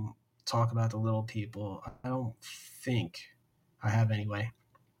talk about the little people. I don't think I have anyway.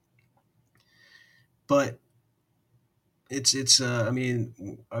 But it's I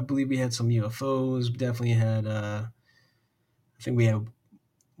mean, I believe we had some UFOs. Definitely had I think we had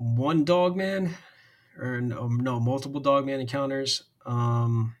one Dogman, or no, multiple Dogman encounters.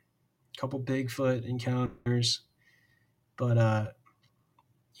 Couple Bigfoot encounters. But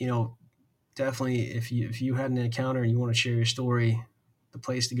definitely, if you had an encounter and you want to share your story, the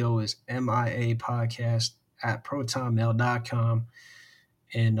place to go is MIA podcast at protonmail.com,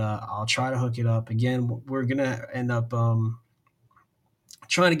 and I'll try to hook it up. Again, we're gonna end up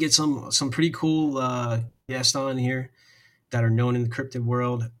trying to get some pretty cool guests on here that are known in the cryptid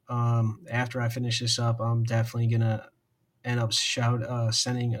world. After I finish this up, I'm definitely gonna end up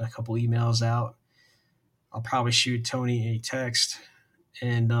sending a couple emails out. I'll probably shoot Tony a text,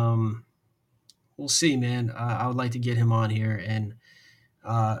 and we'll see, man. I would like to get him on here, and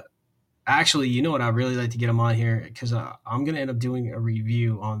actually, you know what? I'd really like to get him on here, because I'm gonna end up doing a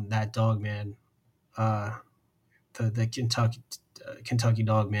review on that Dogman, the Kentucky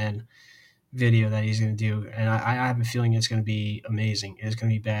Dogman video that he's gonna do, and I have a feeling it's gonna be amazing. It's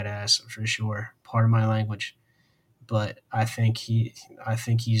gonna be badass for sure. Part of my language, but I think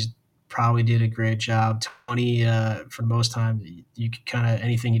he's probably did a great job. Tony, for the most time, you kind of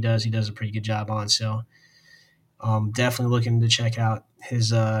anything he does a pretty good job on. So, definitely looking to check out his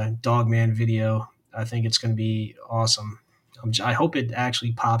Dogman video. I think it's going to be awesome. I hope it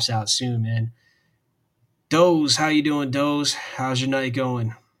actually pops out soon, man. Doze, how you doing, Doze? How's your night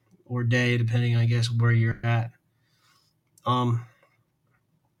going, or day, depending, I guess, where you're at.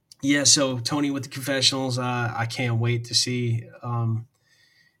 Yeah. So Tony with the confessionals. I can't wait to see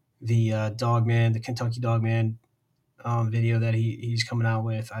the Dogman, the Kentucky Dogman video that he's coming out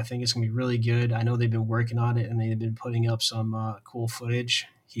with. I think it's gonna be really good. I know they've been working on it, and they've been putting up some cool footage.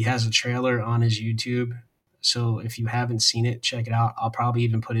 He has a trailer on his YouTube So if you haven't seen it, check it out. I'll probably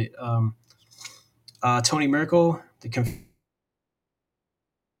even put it. Tony Merkel, the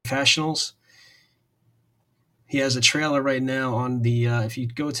confessionals. He has a trailer right now on the. If you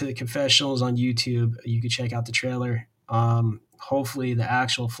go to the confessionals on YouTube, you can check out the trailer. Hopefully, the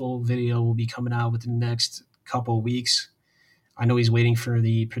actual full video will be coming out within the next couple of weeks. I know he's waiting for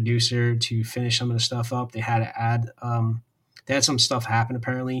the producer to finish some of the stuff up. They had to add. They had some stuff happen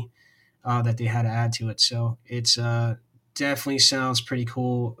apparently that they had to add to it. So it's definitely sounds pretty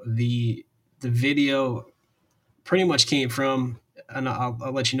cool. The video pretty much came from, and I'll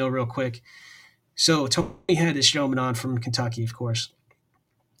let you know real quick. So Tony had this gentleman on from Kentucky, of course.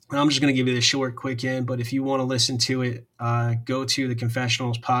 And I'm just going to give you the short, quick in, but if you want to listen to it, go to the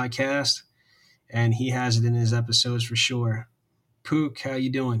Confessionals podcast, and he has it in his episodes for sure. Pook, how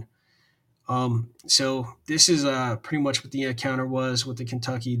you doing? So this is pretty much what the encounter was with the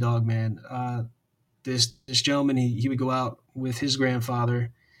Kentucky dog man. This gentleman, he would go out with his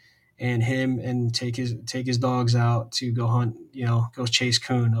grandfather and him and take his dogs out to go hunt, go chase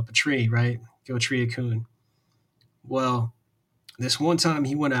coon up a tree, right? Go tree a coon. Well, this one time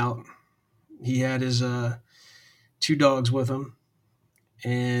he went out, he had his two dogs with him,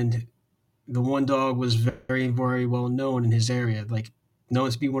 and the one dog was very, very well known in his area, like known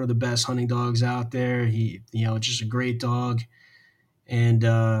to be one of the best hunting dogs out there. He, just a great dog. And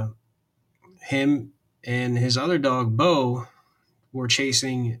him and his other dog, Bo, were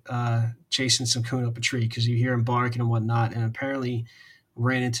chasing some coon up a tree because you hear him barking and whatnot, and apparently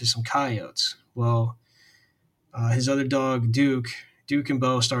ran into some coyotes. Well, his other dog, Duke and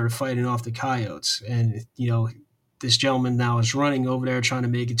Bo started fighting off the coyotes. And, this gentleman now is running over there trying to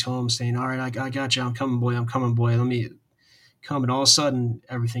make it to him, saying, all right, I got you. I'm coming, boy. Let me come. And all of a sudden,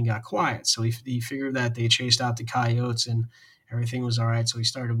 everything got quiet. So he figured that they chased out the coyotes and everything was all right. So he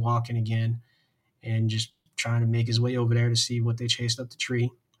started walking again and just trying to make his way over there to see what they chased up the tree.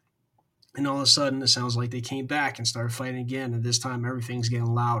 And all of a sudden, it sounds like they came back and started fighting again. And this time, everything's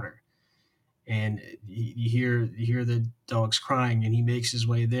getting louder. And you hear the dogs crying, and he makes his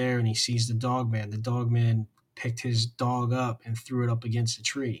way there, and he sees the dog man. The dog man picked his dog up and threw it up against the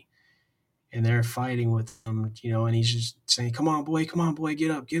tree. And they're fighting with him, and he's just saying, come on, boy, get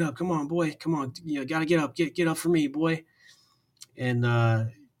up, come on, boy, come on, gotta get up, get up for me, boy. And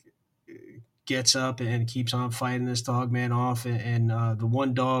gets up and keeps on fighting this dog man off, and the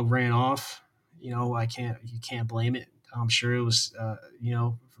one dog ran off. You can't blame it. I'm sure it was,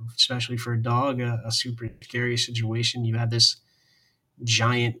 especially for a dog, a super scary situation. You have this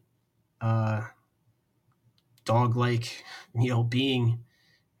giant dog-like, being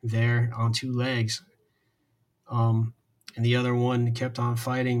there on two legs. And the other one kept on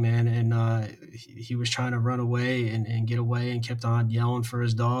fighting, man, and he was trying to run away and get away, and kept on yelling for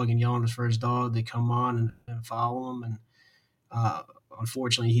his dog. They come on and follow him, and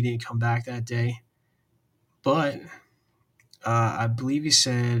unfortunately, he didn't come back that day. But I believe he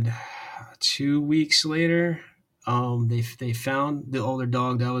said 2 weeks later, they found the older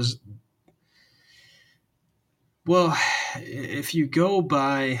dog that was. Well, if you go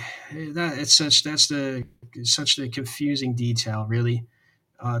by that, it's such the confusing detail, really,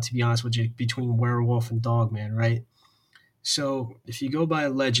 to be honest with you, between werewolf and dogman, right? So if you go by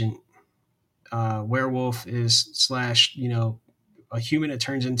legend, werewolf is slash, a human that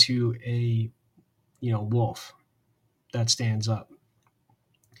turns into a, wolf that stands up.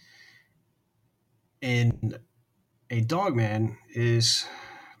 And a dogman is,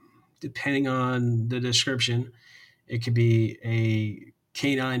 depending on the description, it could be a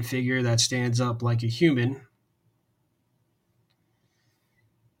canine figure that stands up like a human.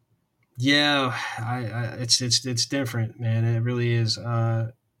 Yeah, it's different, man. It really is.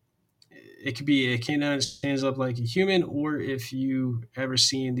 It could be a canine that stands up like a human, or if you ever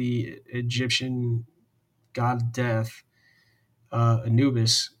seen the Egyptian god of death,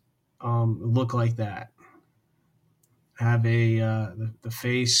 Anubis, look like that. Have the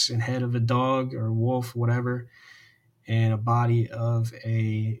face and head of a dog or a wolf, whatever, and a body of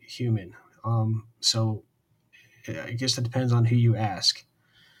a human. So I guess that depends on who you ask.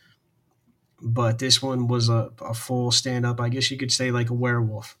 But this one was a full stand up, I guess you could say, like a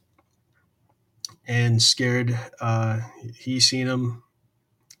werewolf. And scared, he seen him.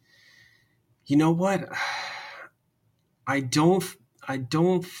 You know what? I don't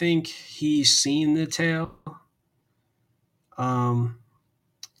think he's seen the tail on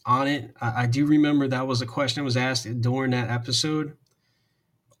it. I do remember that was a question that was asked during that episode.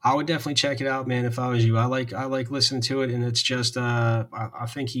 I would definitely check it out, man. If I was you, I like listening to it, and it's just I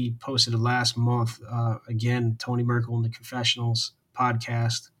think he posted it last month. Again, Tony Merkel in the Confessionals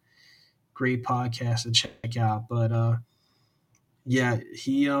podcast. great podcast to check out. But yeah,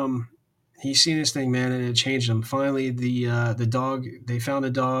 he's seen this thing, man, and it changed him. Finally, the dog, they found the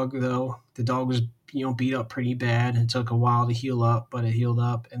dog though. The dog was beat up pretty bad. It took a while to heal up, but it healed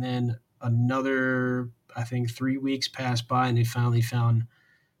up. And then another, I think, 3 weeks passed by, and they found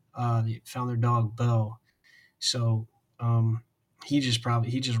their dog Bo. So he just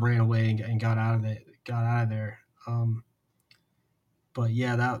ran away and got out of there. But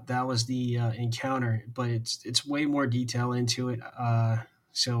yeah, that was the encounter. But it's way more detail into it.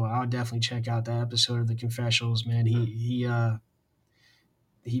 So I'll definitely check out that episode of the Confessionals, man. He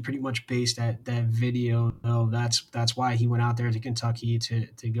pretty much based that video though. That's why he went out there to Kentucky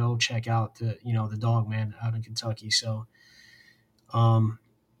to go check out the dog man out in Kentucky. So um,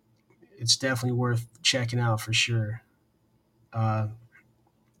 it's definitely worth checking out for sure. Uh,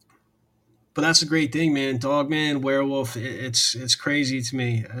 but that's a great thing, man. Dog man, werewolf. It's crazy to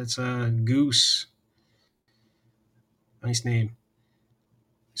me. It's a Goose. Nice name.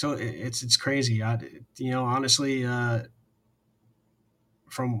 So it's crazy. Honestly,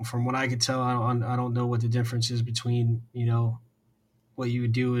 from what I could tell, I don't know what the difference is between what you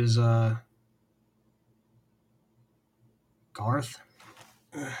would do is Garth.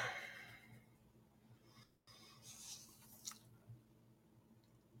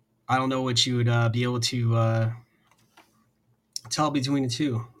 I don't know what you would be able to tell between the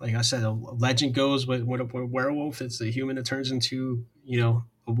two. Like I said, a legend goes with a werewolf. It's a human that turns into a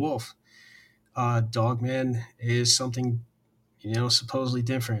wolf. Dogman is something supposedly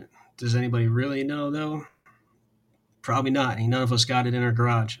different. Does anybody really know though? Probably not. None of us got it in our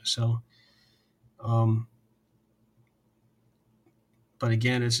garage. So, um, but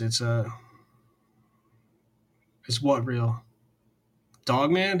again, it's what real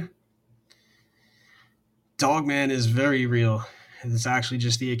Dogman. Dogman is very real. It's actually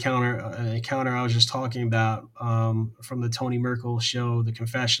just the encounter I was just talking about from the Tony Merkel show, The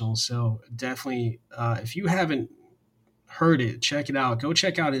Confessionals. So definitely, if you haven't heard it, check it out. Go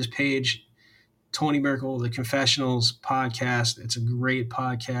check out his page, Tony Merkel, The Confessionals podcast. It's a great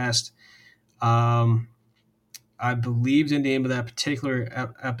podcast. Um, I believe the name of that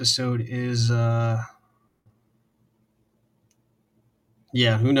particular episode is, yeah,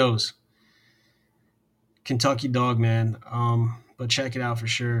 who knows? Kentucky Dog Man. But check it out for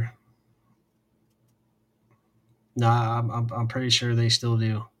sure. Nah, I'm pretty sure they still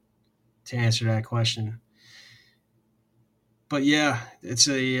do. To answer that question, but yeah, it's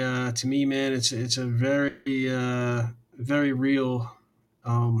a to me, man, it's a very real, very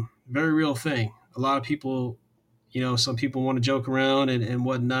real thing. A lot of people, some people want to joke around and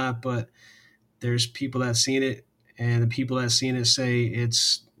whatnot, but there's people that seen it, and the people that seen it say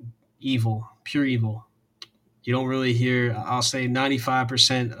it's evil, pure evil. You don't really hear. I'll say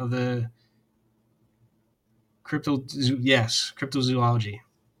 95% of the cryptozoology.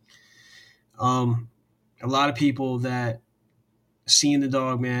 Um, a lot of people that seen the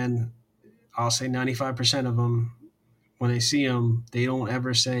dog man, I'll say 95% of them, when they see him, they don't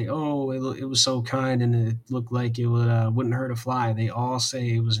ever say, "Oh, it was so kind and it looked like it wouldn't hurt a fly." They all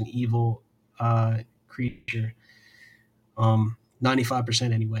say it was an evil creature.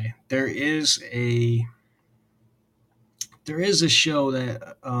 95% anyway. There is a show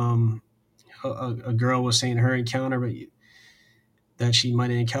that a girl was saying her encounter, but that she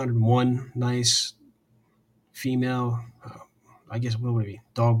might have encountered one nice female. I guess what would it be?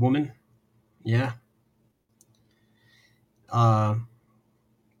 Dog woman. Yeah. Uh,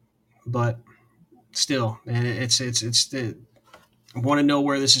 but still, man, it's the. Want to know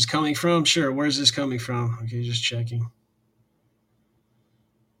where this is coming from? Sure. Where's this coming from? Okay, just checking.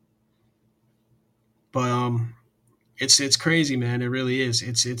 But it's crazy, man. It really is.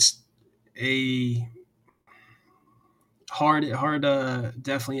 It's a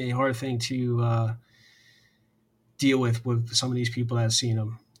definitely a hard thing to deal with some of these people that have seen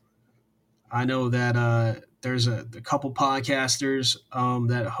them. I know that there's a couple podcasters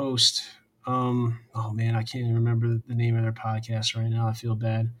that host. Oh man, I can't even remember the name of their podcast right now. I feel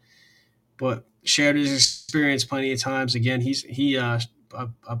bad, but shared his experience plenty of times. Again, I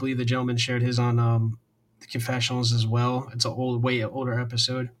believe the gentleman shared his on the Confessionals as well. It's a way older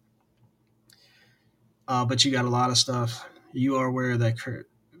episode, but you got a lot of stuff. You are aware that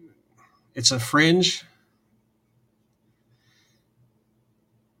it's a fringe.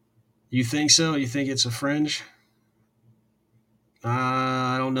 You think so? You think it's a fringe?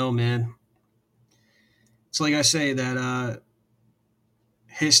 I don't know, man. It's like I say that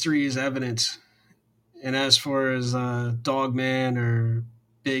history is evidence, and as far as Dogman or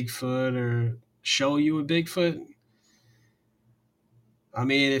Bigfoot or show you a Bigfoot, I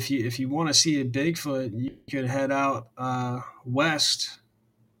mean, if you want to see a Bigfoot, you could head out west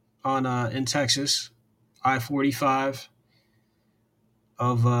on in Texas, I-45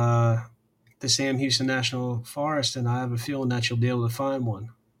 of the Sam Houston National Forest, and I have a feeling that you'll be able to find one.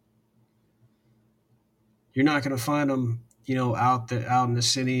 You're not going to find them, out in the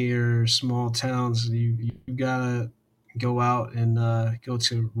city or small towns. You gotta go out and go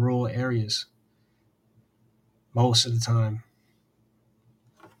to rural areas most of the time.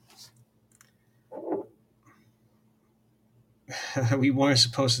 We weren't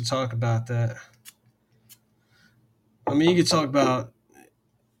supposed to talk about that. I mean, you could talk about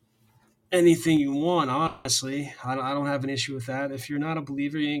anything you want, honestly. I don't have an issue with that. If you're not a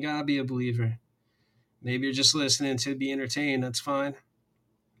believer, you ain't gotta be a believer. Maybe you're just listening to be entertained. That's fine.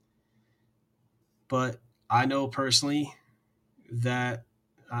 But I know personally that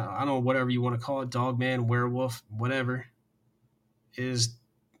I don't know, whatever you want to call it, dog man, werewolf, whatever, is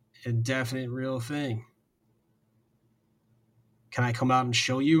a definite real thing. Can I come out and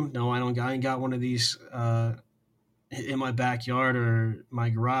show you? No, I don't. I ain't got one of these in my backyard or my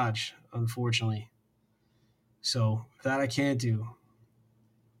garage, unfortunately. So that I can't do.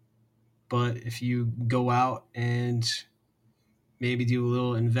 But if you go out and maybe do a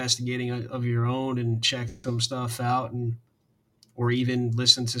little investigating of your own and check some stuff out, and or even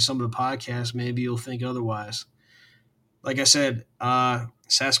listen to some of the podcasts, maybe you'll think otherwise. Like I said,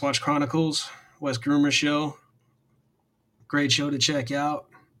 Sasquatch Chronicles, Wes Groomer Show, great show to check out.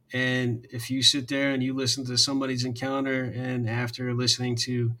 And if you sit there and you listen to somebody's encounter, and after listening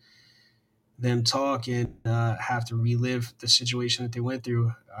to them talk and have to relive the situation that they went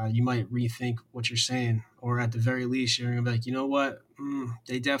through, you might rethink what you're saying. Or at the very least, you're going to be like, you know what?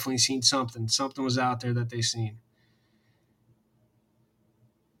 They definitely seen something. Something was out there that they seen.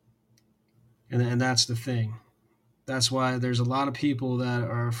 And that's the thing. That's why there's a lot of people that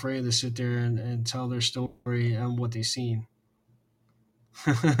are afraid to sit there and tell their story and what they've seen.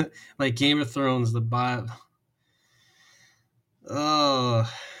 Like Game of Thrones, the Bible. Oh,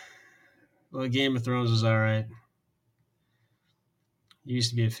 well, Game of Thrones is all right.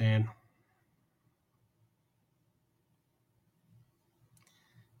 Used to be a fan.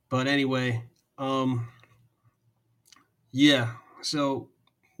 But anyway, yeah. So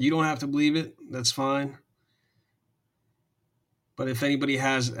you don't have to believe it. That's fine. But if anybody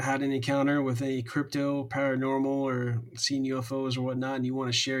has had an encounter with any crypto, paranormal, or seen UFOs or whatnot, and you want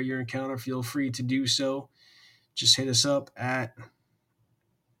to share your encounter, feel free to do so. Just hit us up at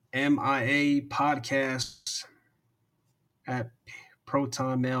MIA Podcast at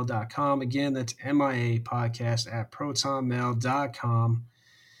protonmail.com. Again, that's MIA Podcast at protonmail.com.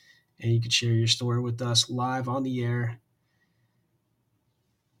 And you can share your story with us live on the air.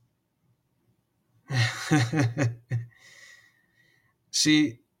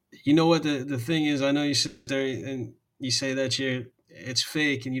 See, you know what the thing is? I know you sit there and you say that it's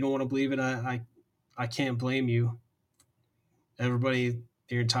fake and you don't want to believe it. I can't blame you. Everybody,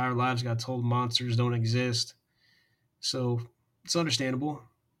 their entire lives got told monsters don't exist. So it's understandable.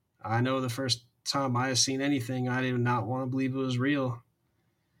 I know the first time I seen anything, I did not want to believe it was real.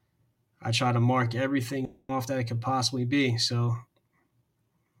 I try to mark everything off that it could possibly be. So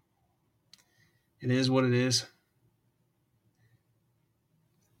it is what it is.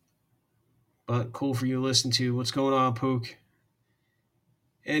 But cool for you to listen to. What's going on, Pook?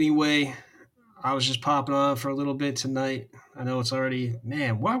 Anyway, I was just popping on for a little bit tonight. I know it's already,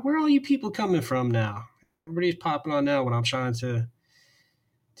 man, where are all you people coming from now? Everybody's popping on now when I'm trying to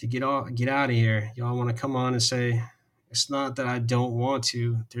get out of here. Y'all want to come on and say, it's not that I don't want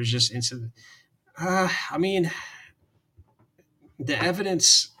to. There's just incident. I mean, the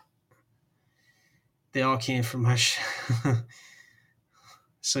evidence, they all came from my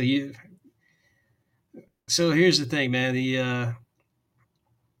so here's the thing, man. The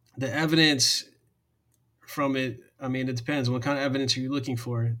evidence from it, I mean, it depends. What kind of evidence are you looking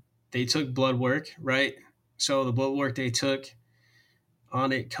for? They took blood work, right? So the blood work they took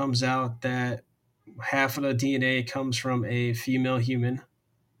on it comes out that half of the DNA comes from a female human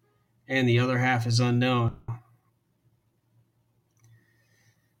and the other half is unknown.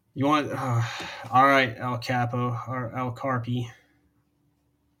 You want, all right, El Capo or El Carpi.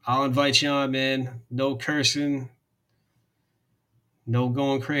 I'll invite you on, man. No cursing, no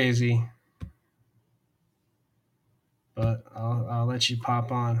going crazy. But I'll let you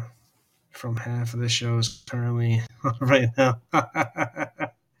pop on from half of the shows currently right now.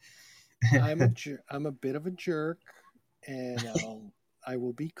 I'm a bit of a jerk, and I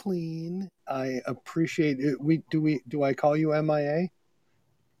will be clean. I appreciate it. Do I call you MIA?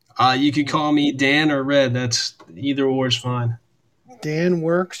 You could call me Dan or Red. That's either or is fine. Dan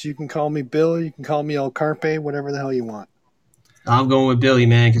works. You can call me Bill. You can call me El Carpe, whatever the hell you want. I'm going with Billy,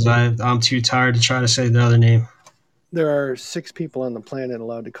 man, because I'm too tired to try to say the other name. There are 6 people on the planet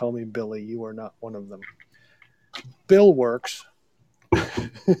allowed to call me Billy. You are not one of them. Bill works. All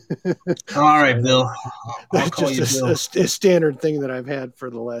right, Bill. I'll That's call you just Bill. a standard thing that I've had for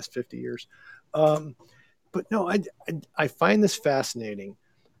the last 50 years. But no, I find this fascinating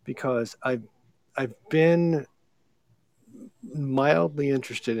because I've been mildly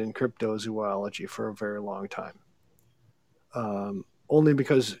interested in cryptozoology for a very long time. Only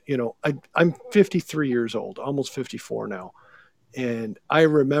because, I'm 53 years old, almost 54 now. And I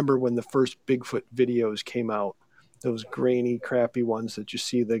remember when the first Bigfoot videos came out, those grainy, crappy ones that you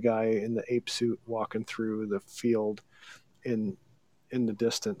see the guy in the ape suit walking through the field in the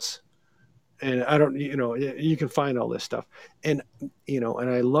distance. And I don't, you can find all this stuff. And, and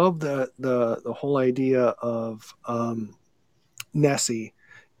I love the whole idea of Nessie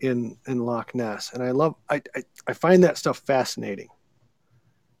in Loch Ness. And I find that stuff fascinating.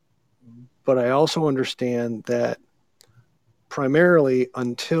 But I also understand that primarily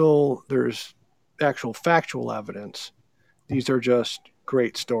until there's actual factual evidence, these are just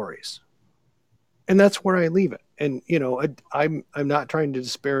great stories. And that's where I leave it. And I'm not trying to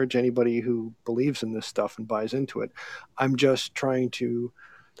disparage anybody who believes in this stuff and buys into it. I'm just trying to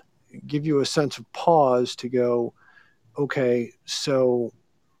give you a sense of pause to go, okay, so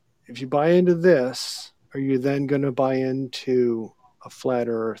if you buy into this, are you then going to buy into a flat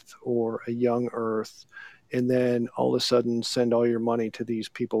Earth or a young Earth, and then all of a sudden send all your money to these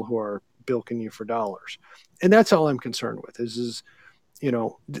people who are bilking you for dollars? And that's all I'm concerned with. Is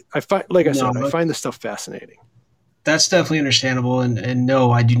I find, like I said, I find this stuff fascinating. That's definitely understandable. And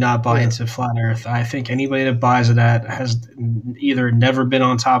no, I do not buy into flat Earth. I think anybody that buys into that has either never been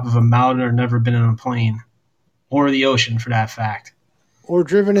on top of a mountain or never been in a plane or the ocean, for that fact. Or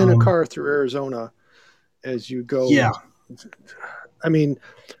driven in a car through Arizona as you go. Yeah. I mean,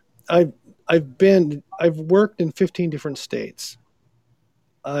 I've worked in 15 different states.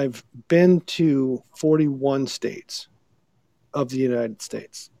 I've been to 41 states of the United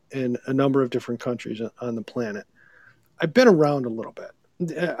States and a number of different countries on the planet. I've been around a little bit,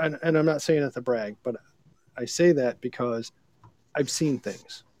 and I'm not saying that to brag, but I say that because I've seen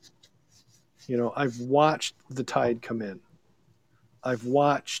things. I've watched the tide come in. I've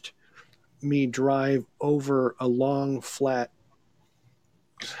watched me drive over a long, flat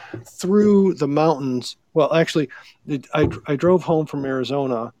through the mountains. Well, actually, I drove home from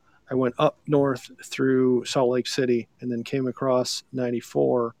Arizona. I went up north through Salt Lake City and then came across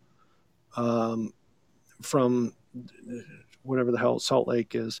 94 from whatever the hell Salt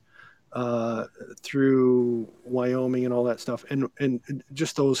Lake is through Wyoming and all that stuff. And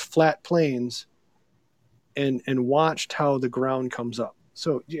just those flat plains and watched how the ground comes up.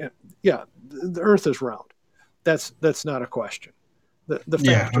 So, yeah, the earth is round. That's not a question. The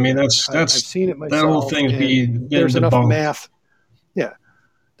fact. I mean, that's I've seen it myself. That whole thing's there's enough debunked. math. Yeah,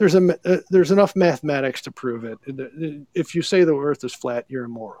 there's enough mathematics to prove it. If you say the Earth is flat, you're a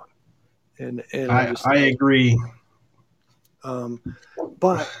moron. And I agree.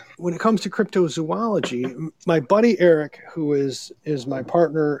 But when it comes to cryptozoology, my buddy Eric, who is my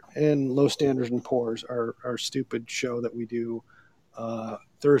partner in Low Standards and Pours, our stupid show that we do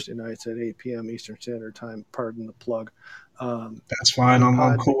Thursday nights at 8 p.m. Eastern Standard Time. Pardon the plug. That's fine.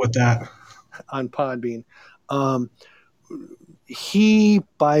 I'm cool with that. On Podbean. He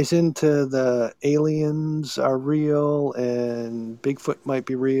buys into the aliens are real and Bigfoot might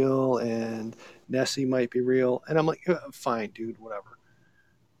be real and Nessie might be real. And I'm like, fine, dude, whatever.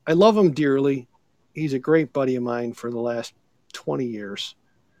 I love him dearly. He's a great buddy of mine for the last 20 years.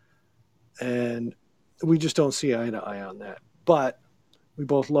 And we just don't see eye to eye on that. But we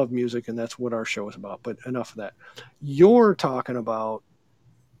both love music, and that's what our show is about. But enough of that. You're talking about,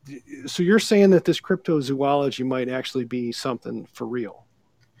 so you're saying that this cryptozoology might actually be something for real.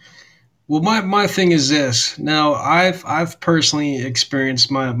 Well, my thing is this. Now, I've personally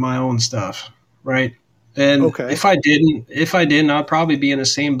experienced my own stuff, right? And okay. if I didn't, I'd probably be in the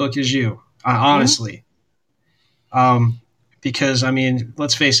same book as you, honestly. Mm-hmm. Because I mean,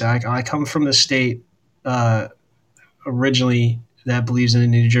 let's face it, I come from the state originally that believes in the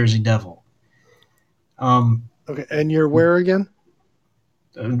New Jersey Devil. Okay, and you're where again?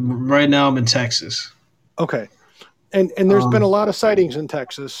 Right now, I'm in Texas. Okay, and there's been a lot of sightings in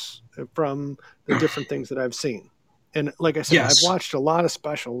Texas from the different things that I've seen, and like I said, yes. I've watched a lot of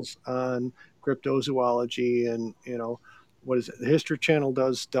specials on cryptozoology, and what is it? The History Channel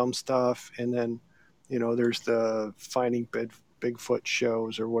does dumb stuff, and then there's the Finding Bigfoot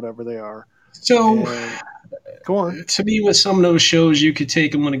shows or whatever they are. So, And go on. to me, with some of those shows, you could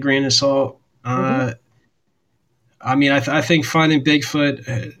take them with a grain of salt. Mm-hmm. I mean, I think Finding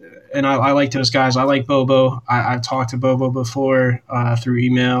Bigfoot, and I like those guys. I like Bobo. I've talked to Bobo before through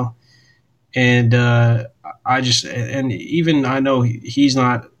email, and I just and even I know he's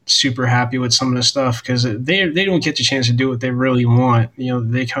not super happy with some of the stuff because they don't get the chance to do what they really want. You know,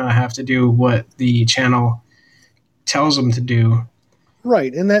 they kind of have to do what the channel tells them to do.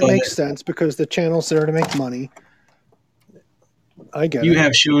 Right, and that But makes sense because the channel's there to make money. I get you it.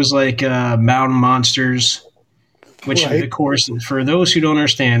 have shows like Mountain Monsters, which, Right. of course, for those who don't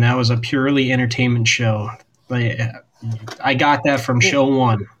understand, that was a purely entertainment show. Like, I got that from show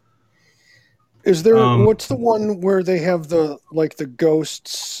one. Is there Um, what's the one where they have the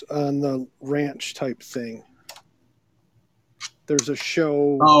ghosts on the ranch type thing? There's a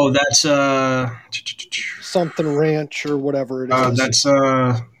show oh, that's something ranch or whatever it is. that's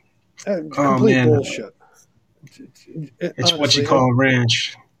oh Complete man, bullshit. it's what you Honestly, call a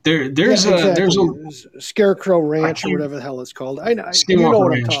ranch. There's yeah, a exactly. Scarecrow Ranch or can't- whatever the hell it's called. I know you know Skinwalker what I'm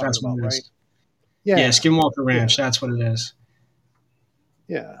Ranch. talking That's about, what it right? is. Yeah, Yeah, Skinwalker yeah, Ranch. That's what it is.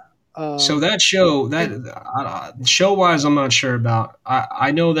 yeah. So that show, show wise, I'm not sure about.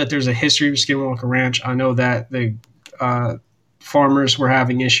 I know that there's a history of Skinwalker Ranch. I know that the uh, farmers were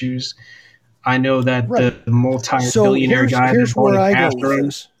having issues. I know that Right. the So multi-billionaire guy that here's bought where it I go after with him.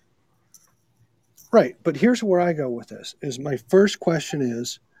 this. Right, but here's where I go with this. Is my first question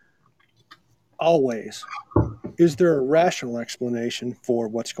is always, is there a rational explanation for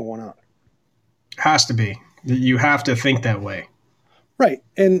what's going on? Has to be. You have to think that way. Right.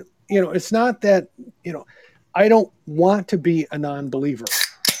 And, it's not that, I don't want to be a non believer.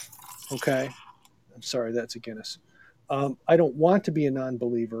 Okay. I'm sorry, that's a Guinness. I don't want to be a non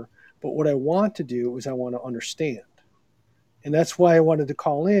believer, but what I want to do is I want to understand. And that's why I wanted to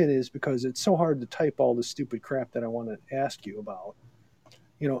call in, is because it's so hard to type all the stupid crap that I want to ask you about.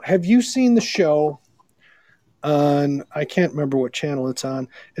 Have you seen the show on, I can't remember what channel it's on.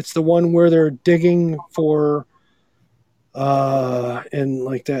 It's the one where they're digging for in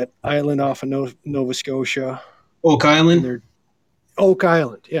like that island off of Nova Scotia. Oak And Island. they're Oak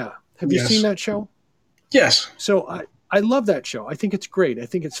Island, yeah. Have you Yes. seen that show? Yes. So I love that show. I think it's great. I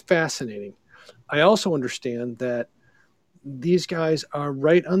think it's fascinating. I also understand that these guys are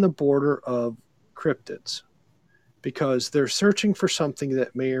right on the border of cryptids because they're searching for something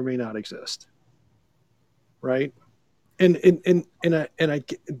that may or may not exist. Right? And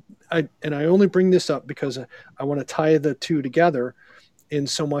I only bring this up because I want to tie the two together in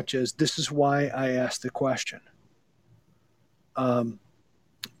so much as this is why I asked the question.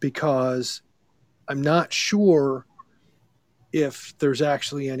 Because I'm not sure if there's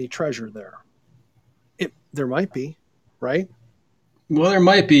actually any treasure there. There might be, right? Well, there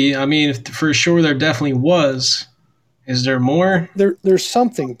might be. I mean, for sure, there definitely was. Is there more? There's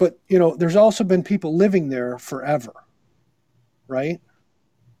something, but there's also been people living there forever, right?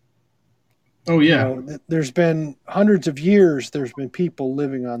 Oh yeah. There's been hundreds of years. There's been people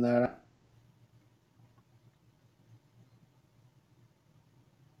living on that.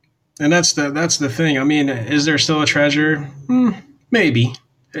 And that's the thing. I mean, is there still a treasure? Maybe.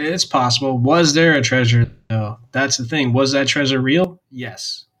 It's possible. Was there a treasure though? That's the thing. Was that treasure real?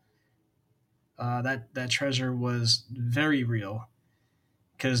 Yes. That treasure was very real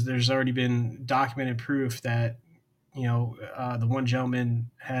because there's already been documented proof that the one gentleman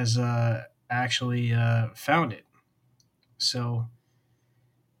has actually found it. So,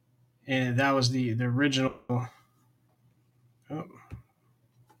 and that was the original. Oh,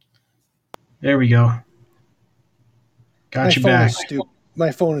 there we go. Got you back.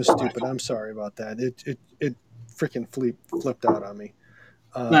 My phone is stupid. I'm sorry about that. It freaking flipped out on me.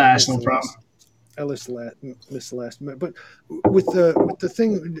 That's no problem. I missed the last minute. But with the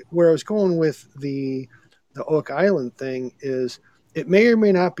thing where I was going with the Oak Island thing is it may or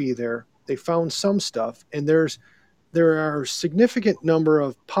may not be there. They found some stuff, and there are a significant number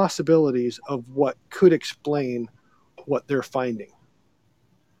of possibilities of what could explain what they're finding.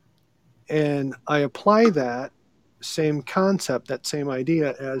 And I apply that same concept, that same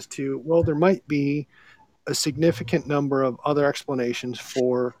idea as to, well, there might be a significant number of other explanations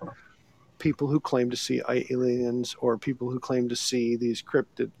for people who claim to see aliens or people who claim to see these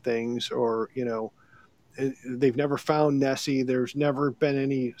cryptid things, or, they've never found Nessie. There's never been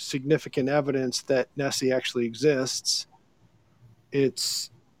any significant evidence that Nessie actually exists. There's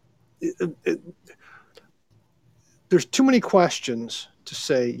too many questions to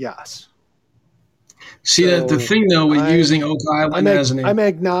say yes. See, that the thing though with using Oak Island as an I'm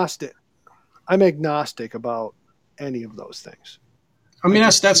agnostic. I'm agnostic about any of those things. I mean,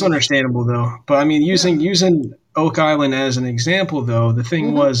 that's understandable though. But I mean, using Oak Island as an example though, the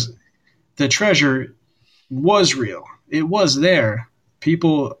thing was the treasure was real. It was there.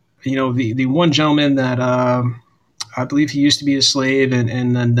 People, the one gentleman that I believe he used to be a slave,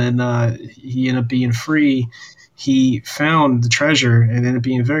 and then he ended up being free. He found the treasure and ended up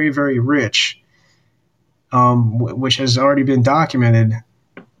being very, very rich, which has already been documented.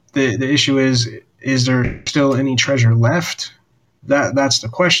 The issue is there still any treasure left? That's the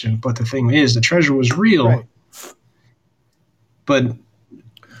question. But the thing is, the treasure was real, Right. but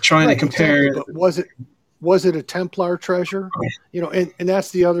trying to compare. Exactly. But was it a Templar treasure? And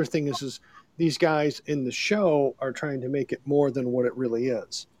that's the other thing is these guys in the show are trying to make it more than what it really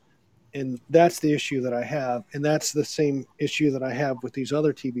is. And that's the issue that I have. And that's the same issue that I have with these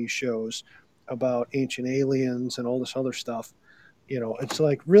other TV shows about ancient aliens and all this other stuff. It's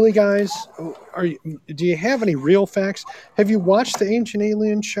like, really, guys, do you have any real facts? Have you watched the Ancient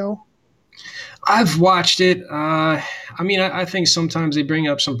Aliens show? I've watched it. I mean, I think sometimes they bring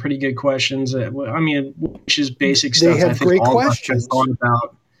up some pretty good questions. I mean, which is basic stuff. They have I think great all questions. of us have thought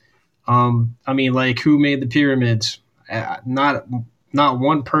about. I mean, like who made the pyramids? Not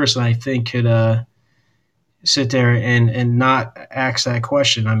one person I think could sit there and not ask that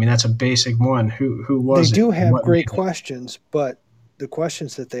question. I mean, that's a basic one. Who was it? They do have great questions, but the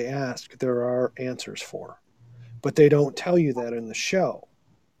questions that they ask, there are answers for, but they don't tell you that in the show.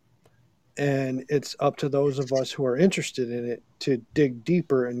 And it's up to those of us who are interested in it to dig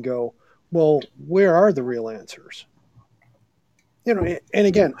deeper and go, well, where are the real answers? And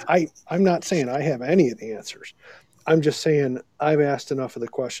again, I'm not saying I have any of the answers. I'm just saying I've asked enough of the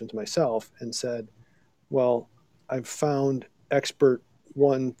questions myself and said, well, I've found expert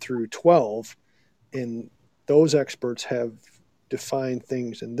 1 through 12, and those experts have defined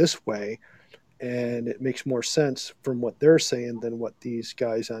things in this way, and it makes more sense from what they're saying than what these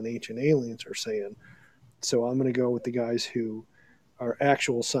guys on Ancient Aliens are saying. So I'm going to go with the guys who are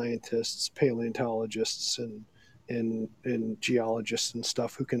actual scientists, paleontologists, and geologists and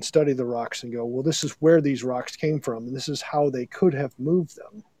stuff who can study the rocks and go, well, this is where these rocks came from, and this is how they could have moved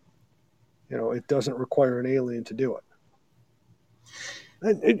them. It doesn't require an alien to do it.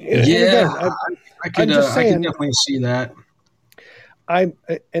 I can definitely see that. I'm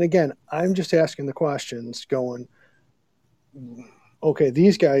just asking the questions going, okay,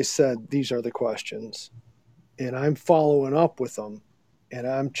 these guys said these are the questions, and I'm following up with them, and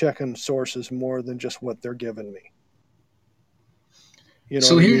I'm checking sources more than just what they're giving me.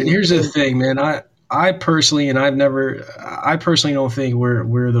 So here's the thing, man. I personally don't think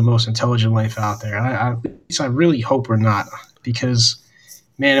we're the most intelligent life out there. I really hope we're not, because,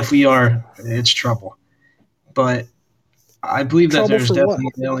 man, if we are, it's trouble. But I believe that there's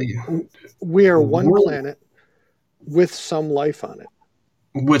definitely we are one planet with some life on it.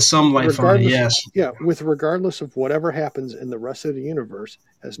 With some life on it, yes. Yeah, regardless of whatever happens in the rest of the universe,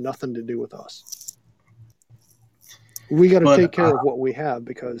 has nothing to do with us. We got to take care of what we have,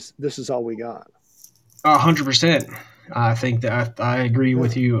 because this is all we got. 100%. I think that I agree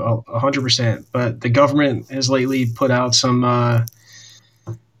with you 100%. But the government has lately put out some,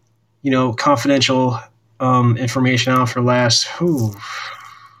 confidential information out for last, what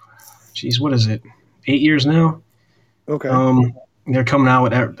is it? 8 years now? Okay. They're coming out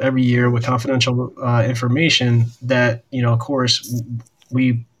with every year with confidential information that, of course,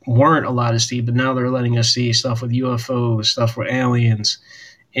 we weren't allowed to see, but now they're letting us see stuff with UFOs, stuff with aliens,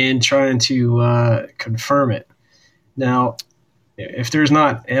 and trying to confirm it. Now, if there's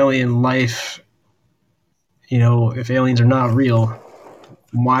not alien life, if aliens are not real,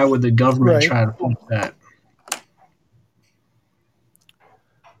 why would the government try to push that?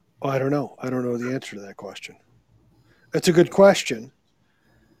 Well, I don't know. I don't know the answer to that question. That's a good question.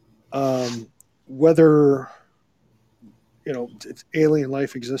 Whether alien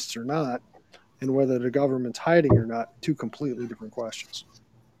life exists or not, and whether the government's hiding or not, two completely different questions.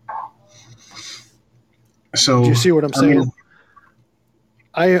 So, do you see what I'm saying?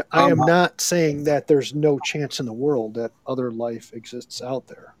 I am not saying that there's no chance in the world that other life exists out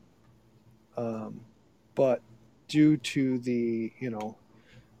there. But due to the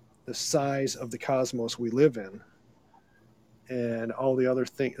size of the cosmos we live in, and all the other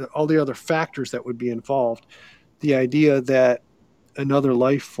factors that would be involved, the idea that another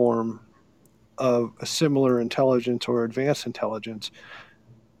life form of a similar intelligence or advanced intelligence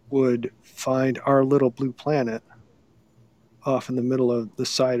would find our little blue planet off in the middle of the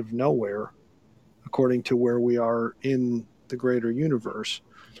side of nowhere, according to where we are in the greater universe,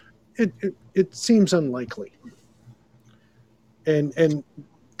 it seems unlikely. And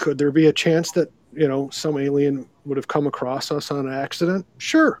could there be a chance that some alien would have come across us on an accident?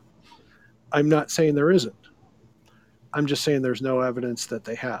 Sure. I'm not saying there isn't. I'm just saying there's no evidence that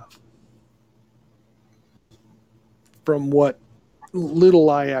they have. From what little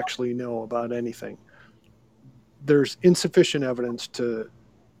I actually know about anything, there's insufficient evidence to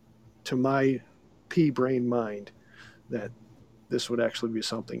my pea-brain mind that this would actually be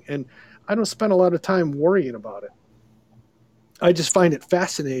something. And I don't spend a lot of time worrying about it. I just find it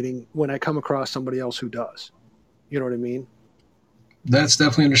fascinating when I come across somebody else who does. You know what I mean? That's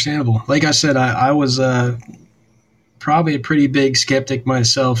definitely understandable. Like I said, I was probably a pretty big skeptic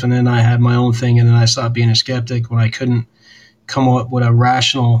myself, and then I had my own thing, and then I stopped being a skeptic when I couldn't come up with a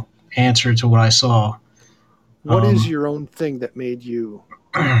rational answer to what I saw. What is your own thing that made you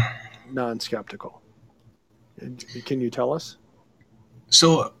non-skeptical? Can you tell us?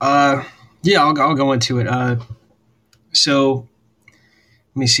 So, yeah, I'll go into it. So,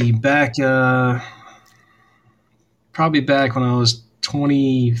 let me see. Probably back when I was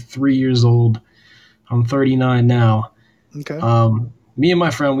 23 years old. I'm 39 now. Okay. Me and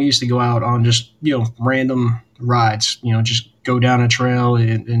my friend, we used to go out on just random rides. Just go down a trail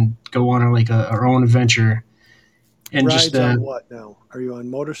and go on our own adventure. And rides just on what now? Are you on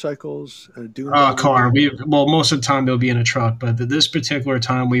motorcycles? A car. Most of the time they'll be in a truck, but this particular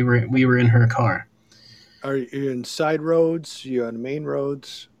time we were in her car. Are you in side roads? Are you on main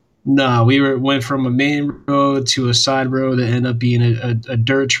roads? No, went from a main road to a side road that ended up being a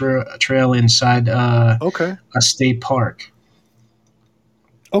dirt trail inside a state park.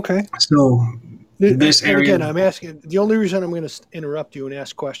 Okay. So this area. Again, I'm asking. The only reason I'm going to interrupt you and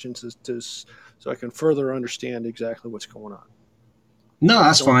ask questions is so I can further understand exactly what's going on. No,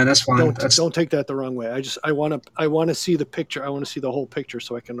 that's fine. That's fine. Don't take that the wrong way. I want to see the picture. I want to see the whole picture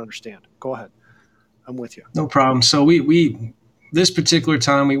so I can understand. Go ahead. I'm with you. No problem. So we this particular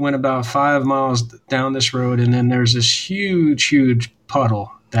time we went about 5 miles down this road, and then there's this huge puddle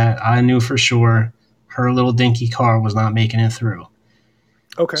that I knew for sure her little dinky car was not making it through.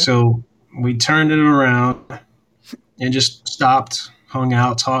 Okay. So we turned it around and just stopped, hung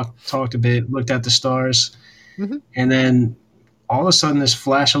out, talked a bit, looked at the stars, and then all of a sudden this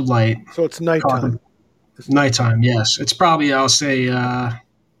flash of light. So it's nighttime. Nighttime, yes. It's probably, I'll say, about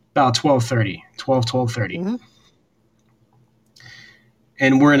 12:30. Mm-hmm.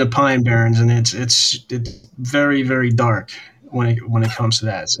 And we're in the Pine Barrens, and it's very, very dark when it comes to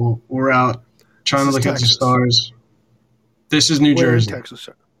that. So we're out trying to look at the stars. This is New Jersey. Texas.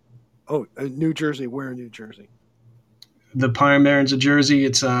 Oh, New Jersey. Where in New Jersey? The Pine Barrens of Jersey.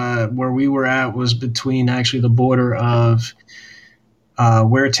 It's where we were at was between actually the border of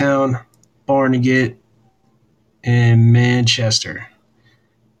Waretown, Barnegat, and Manchester.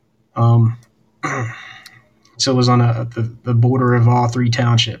 So it was on the border of all three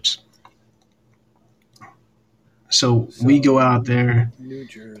townships. So we go out there, New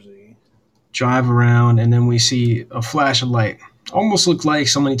Jersey, drive around, and then we see a flash of light. Almost looked like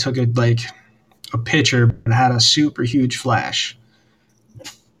somebody took a picture but had a super huge flash.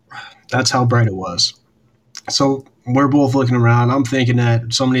 That's how bright it was. So we're both looking around. I'm thinking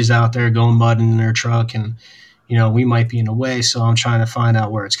that somebody's out there going mudding in their truck, and we might be in the way. So I'm trying to find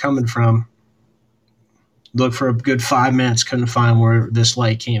out where it's coming from. Look for a good 5 minutes, couldn't find where this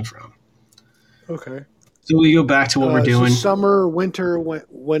light came from. Okay. So we go back to what we're doing. So summer, winter,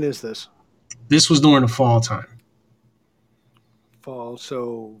 when is this? This was during the fall time. Fall,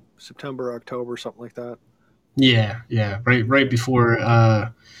 so September, October, something like that? Yeah. Right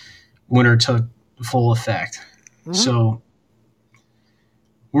before winter took full effect. Mm-hmm. So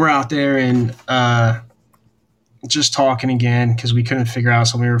we're out there and just talking again because we couldn't figure out.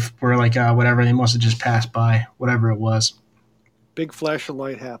 So we're like, whatever. They must have just passed by, whatever it was. Big flash of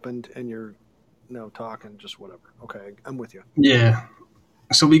light happened, and you're now talking, just whatever. Okay, I'm with you. Yeah.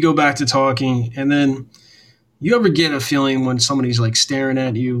 So we go back to talking, and then you ever get a feeling when somebody's like staring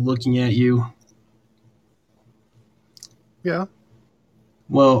at you, looking at you? Yeah.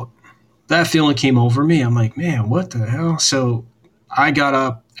 Well, that feeling came over me. I'm like, man, what the hell? So I got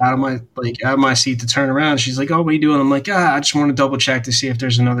up out of my seat to turn around. She's like, oh, what are you doing? I'm like, I just want to double check to see if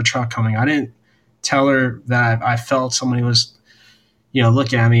there's another truck coming. I didn't tell her that I felt somebody was,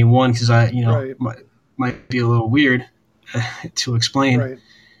 looking at me. One, because I, right. might be a little weird to explain. Right.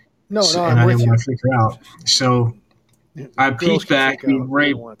 No, and I didn't want to freak her out. So I peeked back.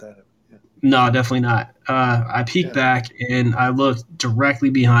 Right. No, definitely not. I peeked back and I looked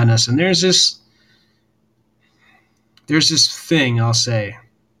directly behind us, and there's this thing, I'll say,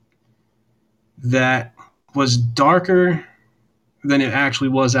 that was darker than it actually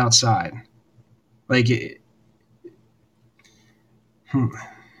was outside. Like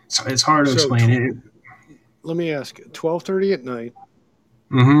it's hard to So explain it. let me ask you, 12:30 at night.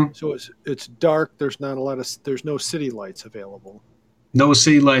 Mm-hmm. So it's dark. There's no city lights available. No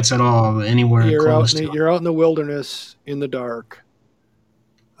city lights at all anywhere close to it. You're out in the wilderness in the dark,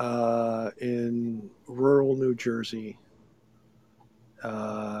 in rural New Jersey.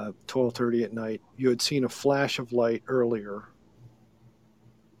 12:30 at night. You had seen a flash of light earlier,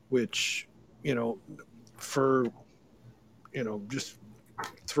 which, for just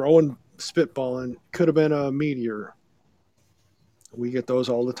throwing spitballing, could have been a meteor. We get those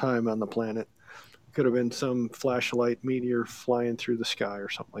all the time on the planet. Could have been some flashlight meteor flying through the sky or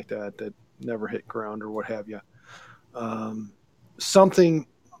something like that never hit ground or what have you.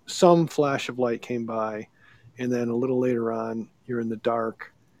 Some flash of light came by, and then a little later on, you're in the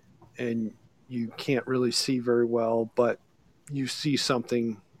dark and you can't really see very well, but you see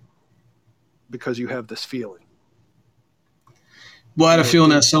something because you have this feeling. Well, I had a feeling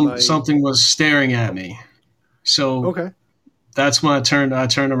that something was staring at me. So okay, that's when I turned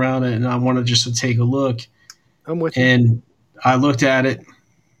around and I wanted just to take a look. I'm with you. And I looked at it,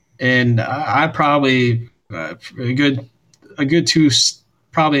 and I probably a good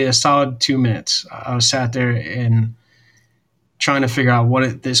probably a solid 2 minutes. I was sat there and trying to figure out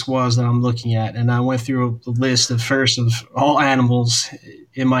what this was that I'm looking at, and I went through a list of all animals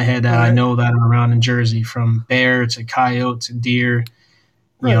in my head that I know that are around in Jersey, from bear to coyote to deer,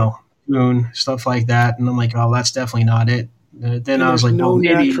 coon, stuff like that. And I'm like, oh, that's definitely not it. Then I was like, no well,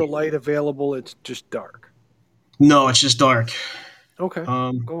 maybe natural light available. It's just dark. No, it's just dark. Okay,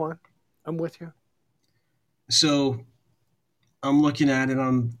 go on. I'm with you. So I'm looking at it.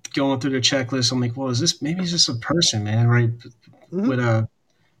 I'm going through the checklist. I'm like, well, maybe it's just a person, man, right? Mm-hmm. With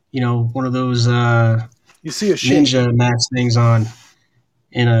one of those you see a ninja mask things on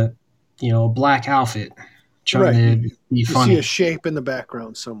in a black outfit, trying to be funny. You see a shape in the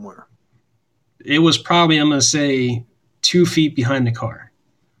background somewhere. It was probably, I'm going to say, 2 feet behind the car.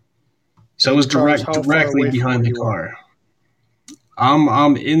 So it was directly behind the car.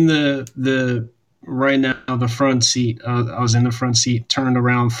 I'm in the right now, the front seat. I was in the front seat, turned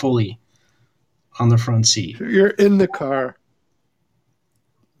around fully on the front seat. So you're in the car,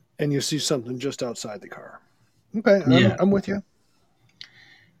 and you see something just outside the car. Okay, I'm with you.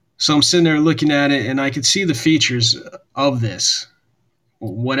 So I'm sitting there looking at it, and I could see the features of this,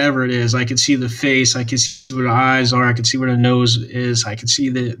 whatever it is. I could see the face. I could see where the eyes are. I could see where the nose is. I could see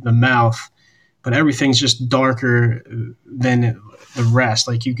the mouth. But everything's just darker than the rest.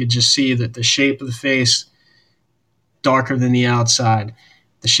 Like, you could just see that the shape of the face, darker than the outside.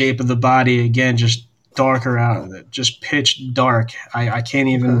 The shape of the body, again, just darker out, just pitch dark. I can't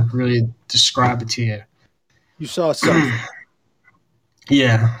even really describe it to you. You saw something.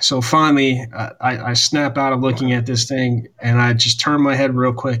 Yeah. So finally, I snap out of looking at this thing, and I just turn my head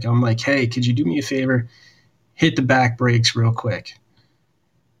real quick. I'm like, hey, could you do me a favor? Hit the back brakes real quick.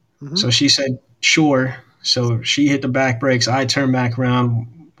 Mm-hmm. So she said, sure. So she hit the back brakes. I turned back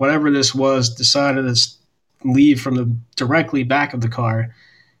around. Whatever this was decided to leave from the directly back of the car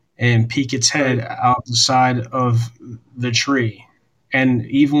and peek its head out the side of the tree. And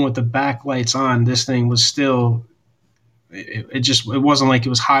even with the back lights on, this thing was still... It wasn't like it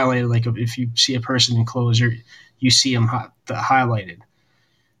was highlighted. Like, if you see a person in clothes, you see them highlighted.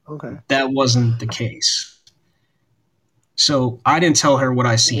 Okay. That wasn't the case. So I didn't tell her what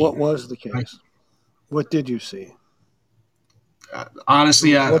I see. What was the case? What did you see?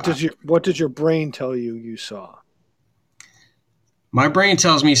 Honestly, what did your brain tell you saw? My brain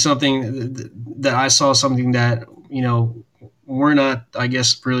tells me something that I saw something that we're not, I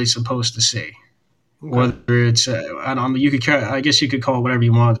guess, really supposed to see. Okay. Whether it's I guess you could call it whatever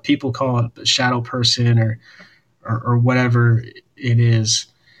you want. People call it a shadow person or whatever it is.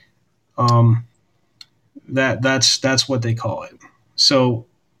 That's what they call it. So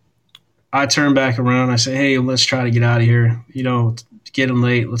I turn back around. I say, hey, let's try to get out of here. It's getting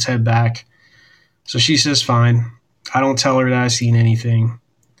late. Let's head back. So she says, fine. I don't tell her that I've seen anything.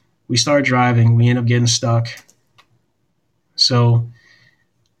 We start driving. We end up getting stuck. So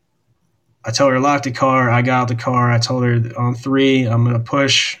I tell her to lock the car. I got out the car. I told her on 3, I'm going to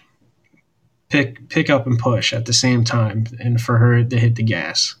push, pick up and push at the same time, and for her to hit the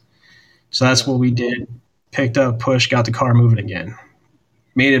gas. So that's what we did. Picked up, pushed, got the car moving again.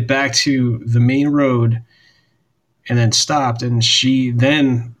 Made it back to the main road and then stopped. And she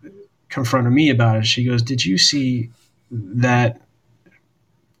then confronted me about it. She goes, did you see that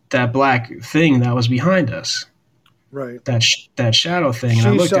black thing that was behind us? Right. That shadow thing. She and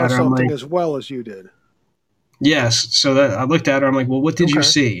I looked saw at her. Something I'm like, as well as you did. Yes. So that I looked at her. I'm like, well, what did you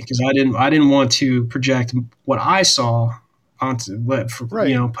see? Because I didn't want to project what I saw onto what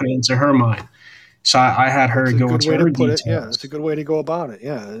Right. put it into her mind. So I had her That's a go good into way to her put it. Yeah, that's a details. good way to go about it.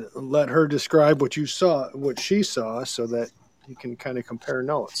 Yeah, let her describe what you saw, what she saw, so that you can kind of compare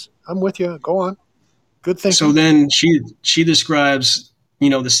notes. I'm with you. Go on. Good So thinking. then she describes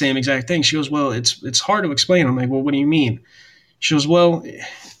the same exact thing. She goes, well, it's hard to explain. I'm like, well, what do you mean? She goes, well,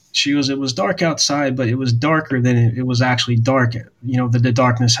 it was dark outside, but it was darker than it was actually dark. The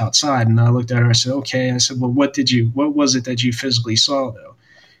darkness outside. And I looked at her. I said, okay. I said, well, what was it that you physically saw though?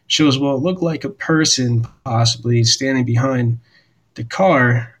 She goes, well, it looked like a person possibly standing behind the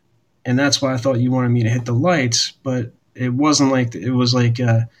car, and that's why I thought you wanted me to hit the lights, but it wasn't like it was like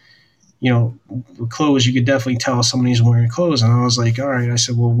clothes. You could definitely tell somebody's wearing clothes, and I was like, all right. I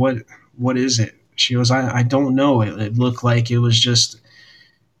said, well, what is it? She goes, I don't know. It looked like it was just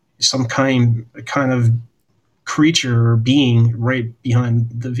some kind of creature or being right behind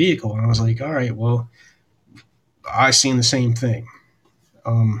the vehicle, and I was like, all right, well, I seen the same thing.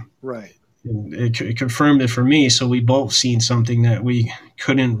 Um, Right. it confirmed it for me, so we both seen something that we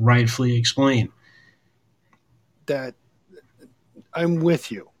couldn't rightfully explain. That I'm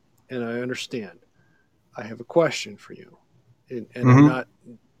with you, and I understand. I have a question for you, and I'm Mm-hmm. not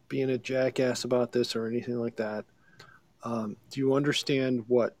being a jackass about this or anything like that. Do you understand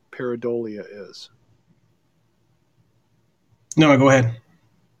what pareidolia is? No, go ahead.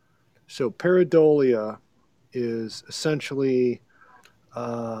 So pareidolia is essentially,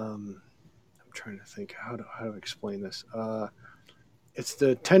 I'm trying to think how to explain this. It's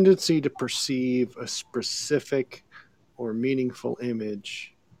the tendency to perceive a specific or meaningful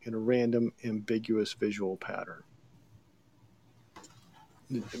image in a random, ambiguous visual pattern.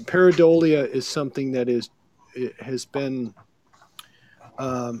 Pareidolia is something that it has been.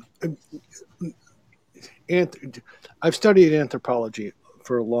 Um, I've studied anthropology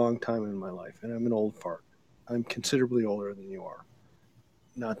for a long time in my life, and I'm an old fart. I'm considerably older than you are.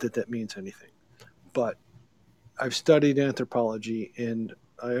 Not that that means anything, but I've studied anthropology, and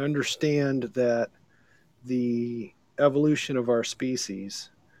I understand that the evolution of our species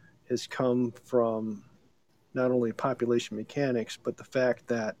has come from not only population mechanics, but the fact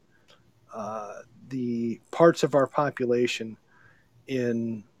that the parts of our population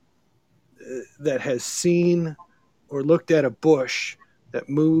in that has seen or looked at a bush that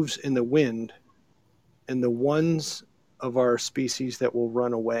moves in the wind, and the ones of our species that will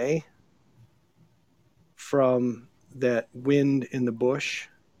run away from that wind in the bush,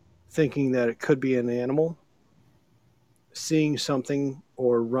 thinking that it could be an animal, seeing something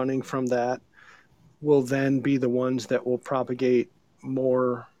or running from that, will then be the ones that will propagate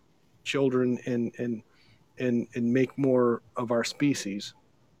more children and make more of our species.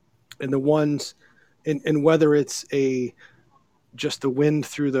 And the ones and whether it's a just the wind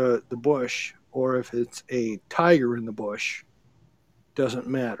through the bush or if it's a tiger in the bush, doesn't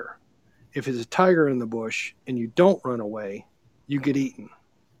matter. If it's a tiger in the bush and you don't run away, you get eaten.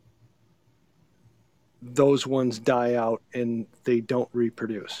 Those ones die out and they don't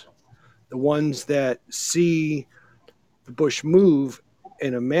reproduce. The ones that see the bush move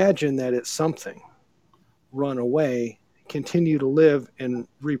and imagine that it's something, run away, continue to live and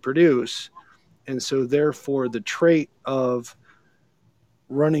reproduce. And so, therefore, the trait of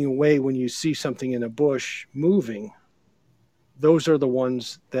running away when you see something in a bush moving, those are the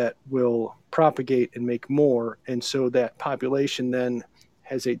ones that will propagate and make more. And so, that population then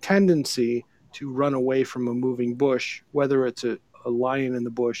has a tendency to run away from a moving bush, whether it's a lion in the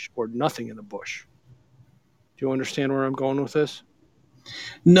bush or nothing in the bush. Do you understand where I'm going with this?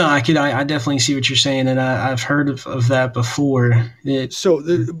 No, I definitely see what you're saying, and I've heard of that before. So,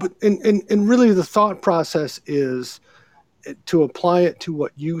 but and really, the thought process is to apply it to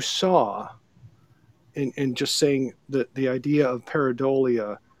what you saw, and just saying that the idea of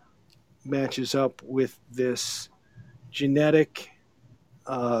pareidolia matches up with this genetic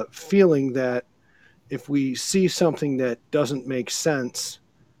feeling that if we see something that doesn't make sense,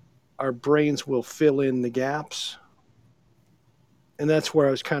 our brains will fill in the gaps. And that's where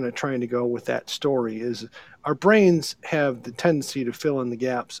I was kind of trying to go with that story is our brains have the tendency to fill in the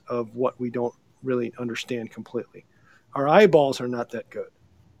gaps of what we don't really understand completely. Our eyeballs are not that good.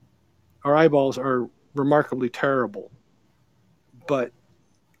 Our eyeballs are remarkably terrible. But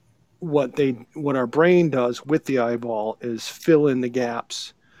what our brain does with the eyeball is fill in the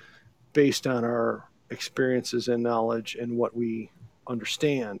gaps based on our experiences and knowledge and what we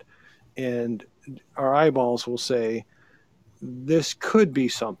understand. And our eyeballs will say, this could be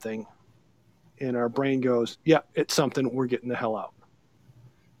something. And our brain goes, yeah, it's something, we're getting the hell out.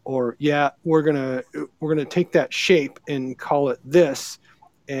 Or yeah, we're gonna take that shape and call it this,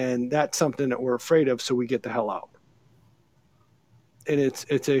 and that's something that we're afraid of, so we get the hell out. and it's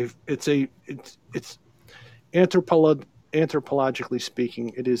anthropologically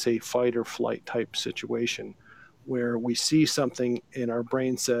speaking, it is a fight or flight type situation where we see something and our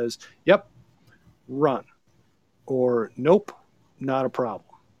brain says, "Yep, run," or "Nope, not a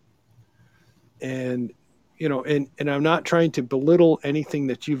problem." And and I'm not trying to belittle anything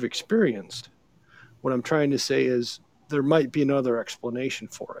that you've experienced. What I'm trying to say is there might be another explanation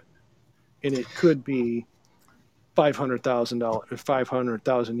for it, and it could be $500,000,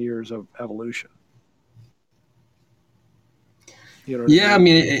 500,000 years of evolution. You know what I Yeah, I mean?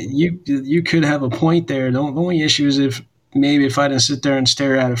 mean, you could have a point there. The only issue is if maybe if I didn't sit there and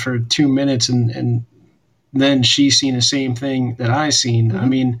stare at it for 2 minutes and then she's seen the same thing that I seen. I Mm-hmm.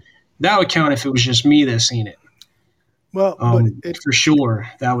 mean, that would count if it was just me that seen it. Well, but it For sure,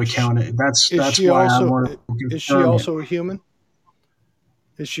 that would count it. is That's she why I also want to is she confirm it. also a human?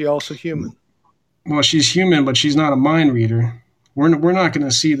 Is she also human? Well, she's human, but she's not a mind reader. We're not going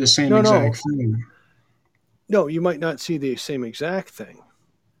to see the same No, exact no, thing. no. You might not see the same exact thing,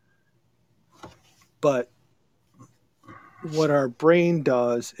 but what our brain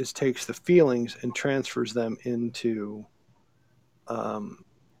does is takes the feelings and transfers them into um,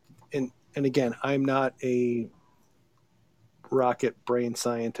 and again, I'm not a rocket brain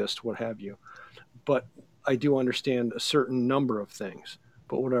scientist, what have you, but I do understand a certain number of things.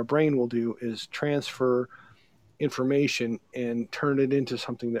 But what our brain will do is transfer information and turn it into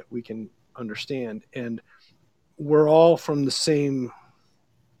something that we can understand. And we're all from the same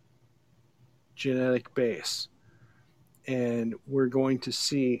genetic base. And we're going to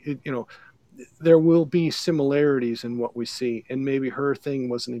see, there will be similarities in what we see. And maybe her thing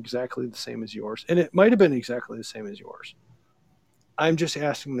wasn't exactly the same as yours. And it might have been exactly the same as yours. I'm just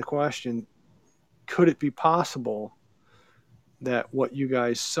asking the question, could it be possible that what you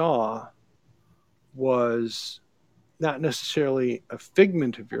guys saw was not necessarily a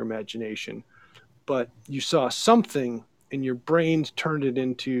figment of your imagination, but you saw something and your brains turned it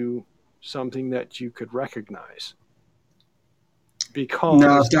into something that you could recognize?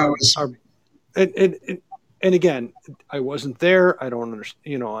 No, Because if that was our and again, I wasn't there. I don't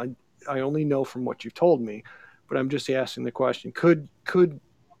understand. I only know from what you've told me, but I'm just asking the question: could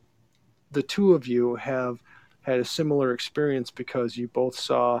the two of you have had a similar experience because you both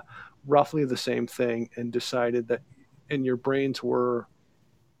saw roughly the same thing and decided that, and your brains were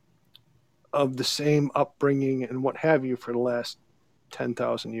of the same upbringing and what have you for the last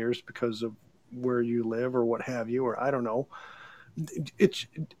 10,000 years because of where you live or what have you, or I don't know. It's,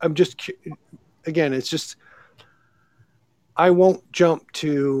 I'm just, again, it's just, I won't jump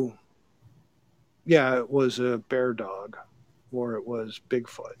to, yeah, it was a bear dog or it was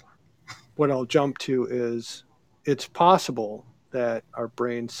Bigfoot. What I'll jump to is it's possible that our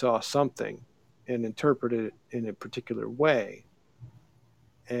brain saw something and interpreted it in a particular way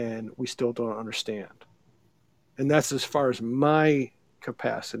and we still don't understand. And that's as far as my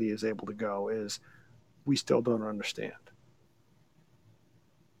capacity is able to go, is we still don't understand.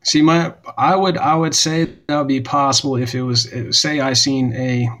 see my I would say that would be possible if it was say I seen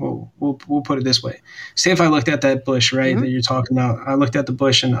a well we'll put it this way. Say if I looked at that bush right Mm-hmm. that you're talking about, I looked at the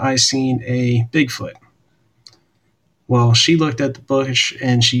bush and I seen a Bigfoot. Well, she looked at the bush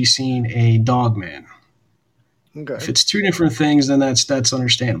and she seen a dog man. If Okay. it's two different things, then that's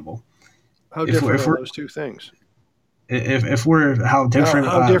understandable. How If we're different if are we're those two things? if we're how different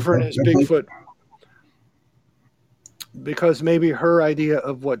How different is like, Bigfoot? Because maybe her idea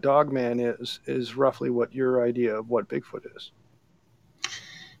of what Dogman is roughly what your idea of what Bigfoot is.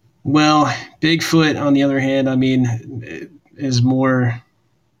 well, Bigfoot on the other hand, I mean, is more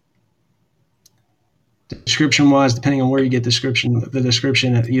description wise, depending on where you get the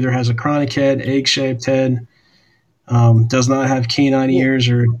description, it either has a chronic head, egg shaped head, does not have canine Well, ears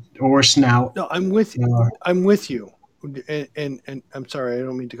or snout. no, Uh, I'm with you, and I'm sorry, I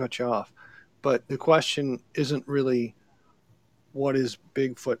don't mean to cut you off, but the question isn't really what is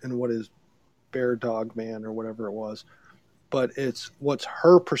Bigfoot and what is Bear Dog Man or whatever it was, but it's what's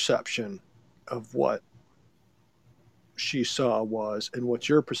her perception of what she saw was and what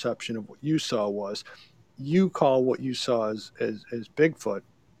your perception of what you saw was. You call what you saw as Bigfoot,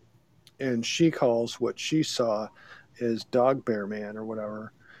 and she calls what she saw as Dog Bear Man or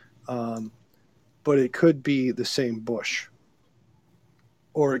whatever. Um, but it could be the same bush,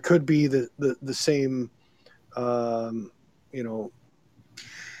 or it could be the same, um, you know,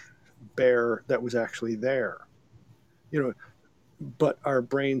 bear that was actually there. You know, but our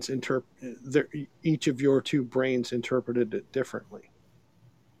brains each of your two brains interpreted it differently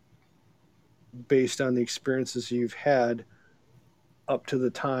based on the experiences you've had up to the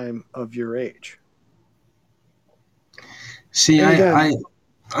time of your age. See, And again,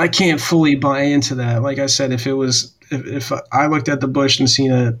 I can't fully buy into that. Like I said, if I looked at the bush and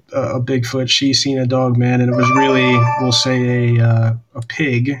seen a Bigfoot, she's seen a dog man, and it was really, we'll say, a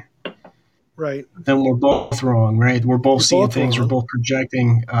pig, right, then we're both wrong, right? We're both you're seeing both things. wrong.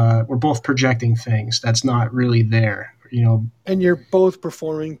 We're both projecting things that's not really there. You know, And you're both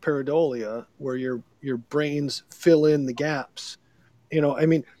performing pareidolia, where your brains fill in the gaps. I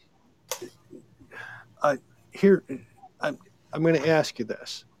mean, I here I'm I'm going to ask you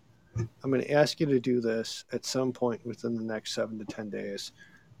this. I'm going to ask you to do this at some point within the next 7 to 10 days,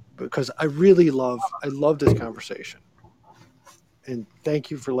 because I love this conversation, and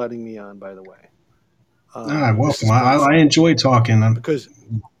thank you for letting me on. By the way, this welcome. has been I fun enjoy talking. because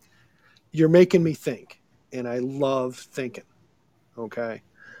you're making me think, and I love thinking. Okay.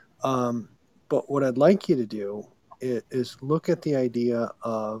 Um, but what I'd like you to do is look at the idea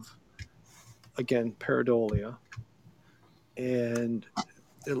of, again, pareidolia, and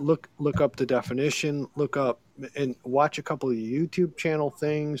look up the definition, look up and watch a couple of YouTube channel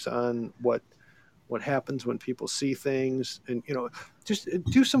things on what happens when people see things, and just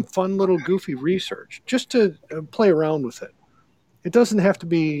do some fun little goofy research just to play around with it. It doesn't have to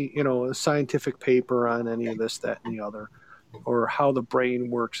be a scientific paper on any of this, that, and the other, or how the brain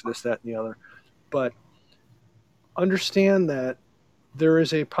works, this, that, and the other, but understand that there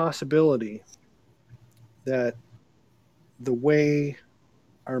is a possibility that the way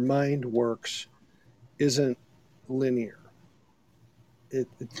our mind works isn't linear.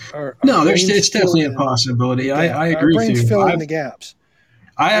 Our No, brains it's fill definitely a in the possibility. gap. I Our agree with brains you. fill in the gaps.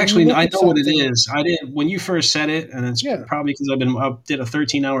 I When you actually look I at know what it something, is. I did when you first said it, and it's yeah, probably because I did a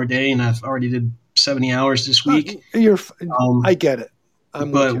 13-hour day, and I've already did 70 hours this week. you're. I Um, get it.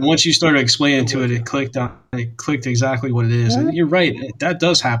 I'm with but you. once you started explaining I'm to with it, you. it clicked exactly what it is. Mm-hmm. And you're right, that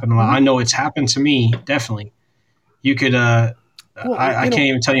does happen a lot. Mm-hmm. I know it's happened to me. Definitely, you could. Well, I can't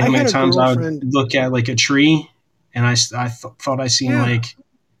even tell you I how many had a times I would girlfriend. look at like a tree, and thought I seen Yeah.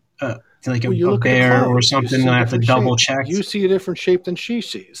 uh, like Well, you a look at the bear or clouds. You something, and see I have to different double shape. check. You see a different shape than she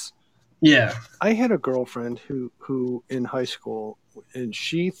sees. Yeah. I had a girlfriend who in high school, and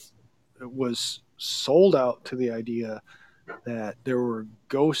she was sold out to the idea that there were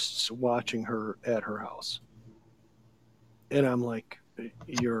ghosts watching her at her house. And I'm like,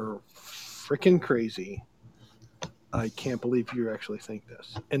 you're freaking crazy. I can't believe you actually think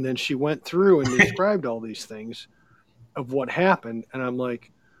this. And then she went through and described all these things of what happened. And I'm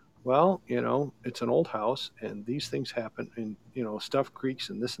like, well, it's an old house and these things happen, and, stuff creaks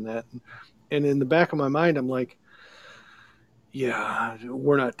and this and that. And in the back of my mind, I'm like, yeah,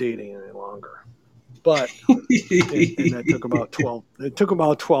 we're not dating any longer. But and that took about 12. It took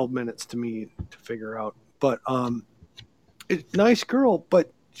about 12 minutes to me to figure out. But nice girl,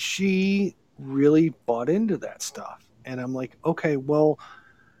 but she really bought into that stuff, and I'm like, okay, well,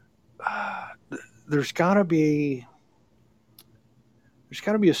 uh, there's got to be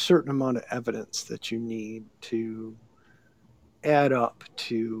a certain amount of evidence that you need to add up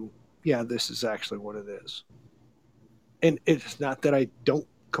to, yeah, this is actually what it is. And it's not that I don't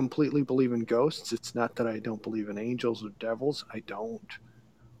completely believe in ghosts. It's not that I don't believe in angels or devils. I don't.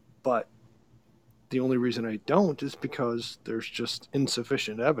 But the only reason I don't is because there's just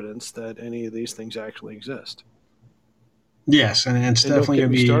insufficient evidence that any of these things actually exist. Yes, and it's And don't definitely get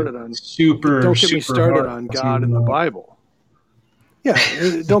going to me be started on super, don't get me super started hard on God and the to. Bible. Yeah,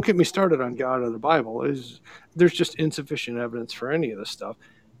 don't get me started on God or the Bible. There's just insufficient evidence for any of this stuff.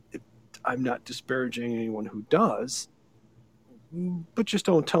 I'm not disparaging anyone who does, but just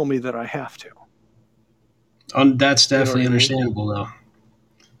don't tell me that I have to. That's You know what definitely I mean? understandable, though.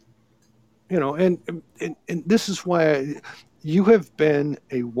 And this is why you have been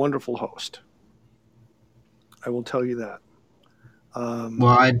a wonderful host. I will tell you that.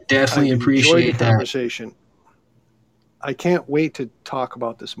 Well, I I've definitely enjoyed the appreciate that. conversation. I can't wait to talk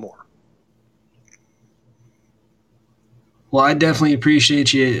about this more. Well, I definitely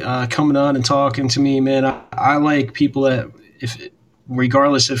appreciate you coming on and talking to me, man. I like people that, if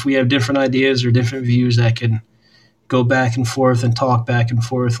regardless if we have different ideas or different views, that can go back and forth and talk back and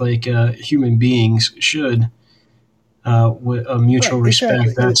forth like human beings should, with a mutual Right, respect.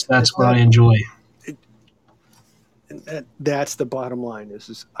 exactly. And That's it's what I not enjoy. it, and that's the bottom line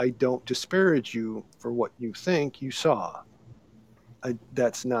is I don't disparage you for what you think you saw.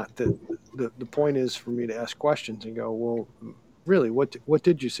 That's not the point is for me to ask questions and go, well, really, what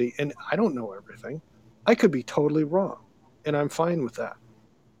did you see? And I don't know everything. I could be totally wrong, and I'm fine with that.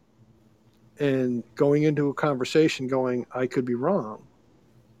 And going into a conversation going, I could be wrong,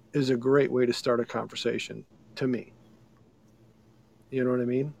 is a great way to start a conversation to me. You know what I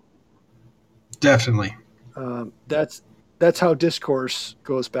mean? Definitely. That's that's how discourse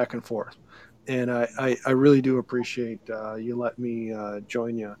goes back and forth. And I really do appreciate you let me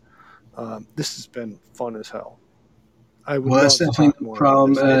join you. This has been fun as hell. I would Well, that's love to definitely talk no more about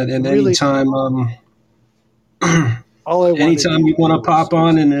problem. this. And And really, all I want to anytime you do want to pop is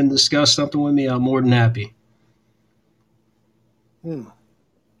on and discuss something with me, I'm more than happy.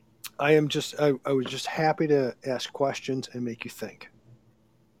 I was just happy to ask questions and make you think.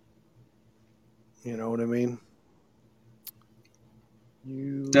 You know what I mean?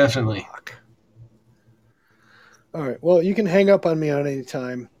 You Definitely. rock. All right. Well, you can hang up on me at any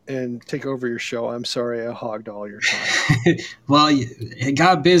time and take over your show. I'm sorry I hogged all your time. Well, it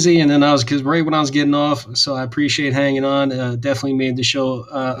got busy, and then because right when I was getting off, so I appreciate hanging on. Definitely made the show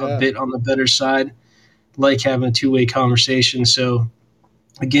a Yeah. bit on the better side. Like having a two-way conversation. So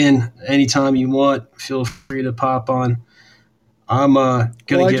again, anytime you want, feel free to pop on. I'm gonna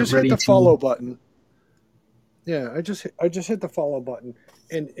I get just ready hit the to follow button. Yeah, I just hit the follow button,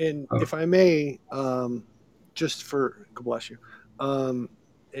 and if I may, just for God bless you,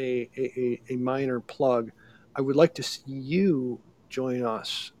 a minor plug, I would like to see you join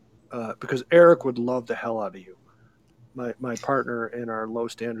us because Eric would love the hell out of you, my partner in our Low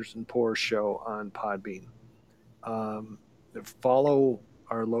Standards and Poor's show on Podbean. Um, Follow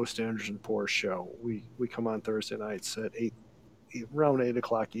our Low Standards and Poor's show. We come on Thursday nights at around 8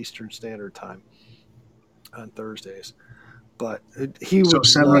 o'clock Eastern Standard Time on Thursdays. But he so would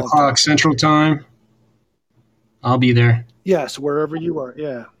 7 o'clock love Central Time. I'll be there. Yes, wherever you are.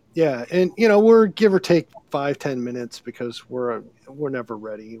 Yeah, yeah, and we're give or take 5-10 minutes because we're never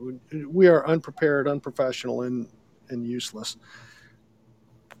ready. We are unprepared, unprofessional, and useless.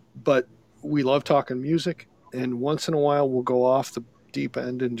 But we love talking music, and once in a while we'll go off the deep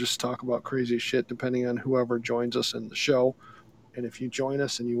end and just talk about crazy shit, depending on whoever joins us in the show. And if you join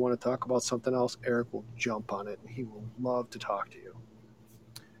us and you want to talk about something else, Eric will jump on it, and he will love to talk to you.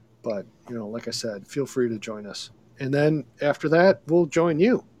 But like I said, feel free to join us. And then after that, we'll join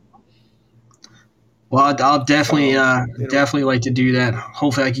you. Well, I'll definitely definitely like to do that.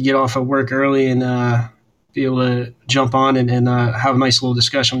 Hopefully, I can get off of work early and be able to jump on and have a nice little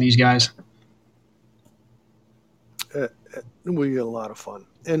discussion with these guys. We get a lot of fun.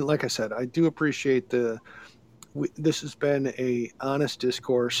 And like I said, I do appreciate this has been a honest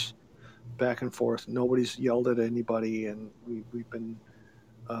discourse back and forth. Nobody's yelled at anybody, and we've been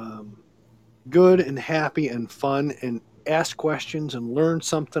good and happy and fun and asked questions and learned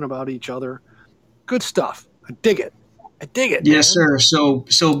something about each other. Good stuff. I dig it. Yes, man. sir.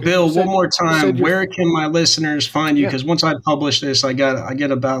 So Bill, one more time, where can my listeners find you? Because once I publish this, I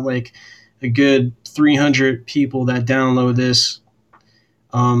get about like a good 300 people that download this.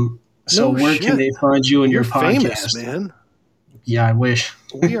 So where can they find you and your podcast? Famous, man. Yeah, I wish.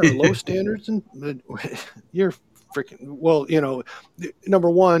 We are Low Standards, and you're freaking well. Number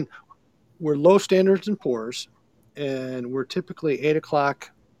one, we're Low Standards and Poor's, and we're typically 8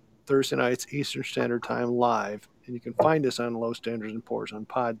 o'clock Thursday nights Eastern Standard Time live. And you can find us on Low Standards and Poor's on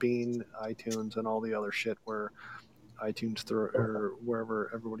Podbean, iTunes, and all the other shit where iTunes or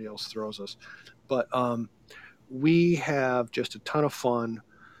wherever everybody else throws us. But we have just a ton of fun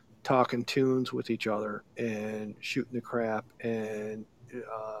talking tunes with each other and shooting the crap. And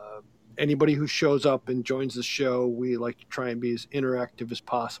anybody who shows up and joins the show, we like to try and be as interactive as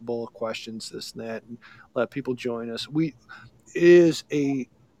possible, questions, this and that, and let people join us. It is a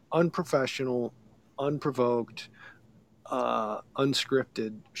unprofessional, unprovoked,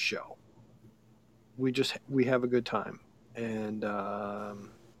 unscripted show. We have a good time. And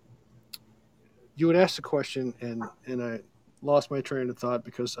you would ask the question, and I lost my train of thought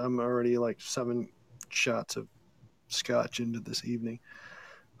because I'm already like 7 shots of scotch into this evening.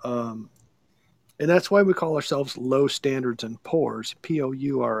 And that's why we call ourselves Low Standards and Pours,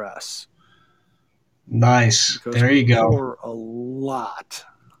 P-O-U-R-S. Nice. Because there you go. Pour a lot.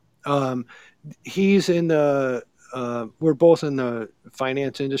 He's in the. We're both in the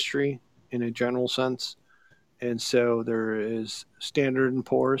finance industry in a general sense, and so there is Standard and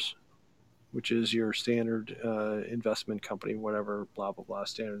Poor's, which is your standard investment company, whatever, blah blah blah,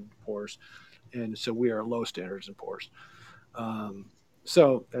 Standard and Poor's, and so we are Low Standards and Poor's.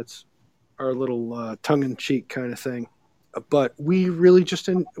 So that's our little tongue-in-cheek kind of thing. But we really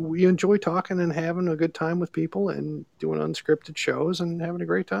we enjoy talking and having a good time with people and doing unscripted shows and having a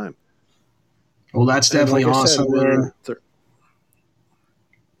great time. Well, that's definitely awesome, man.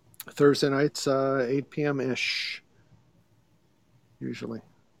 Thursday nights, 8 p.m. ish, usually.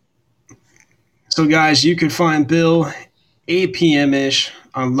 So, guys, you can find Bill 8 p.m. ish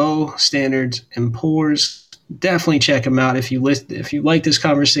on Low Standards and Pours. Definitely check him out. If you like this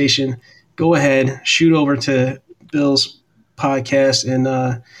conversation, go ahead, shoot over to Bill's podcast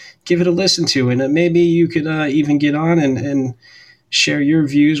and give it a listen to. And maybe you could even get on and share your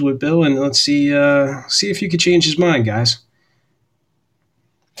views with Bill, and let's see if you could change his mind, guys.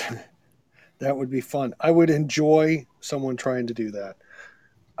 That would be fun. I would enjoy someone trying to do that.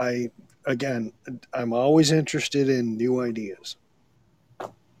 I'm always interested in new ideas.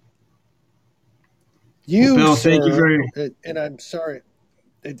 You, Bill, sir, thank you very. and I'm sorry.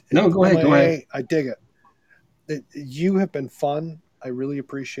 No, go ahead. Go ahead. I dig it. You have been fun. I really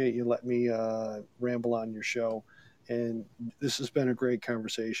appreciate you letting me ramble on your show, and this has been a great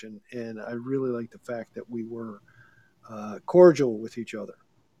conversation. And I really like the fact that we were cordial with each other.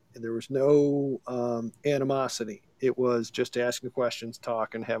 And there was no animosity. It was just asking questions,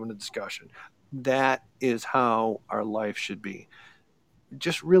 talking, having a discussion. That is how our life should be.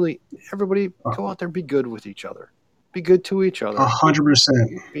 Just really, everybody go out there, be good with each other, be good to each other.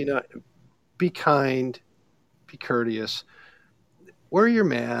 100%. Be kind, be courteous, wear your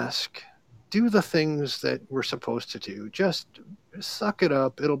mask, do the things that we're supposed to do. Just suck it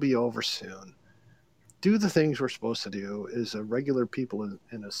up. It'll be over soon. Do the things we're supposed to do as a regular people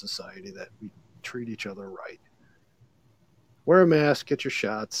in a society, that we treat each other right. Wear a mask, get your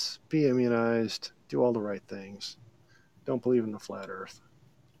shots, be immunized, do all the right things. Don't believe in the flat earth.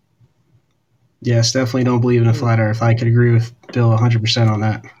 Yes, definitely don't believe in a flat earth. I could agree with Bill 100% on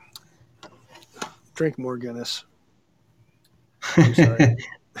that. Drink more Guinness. I'm sorry.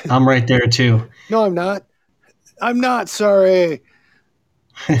 I'm right there too. No, I'm not. I'm not sorry.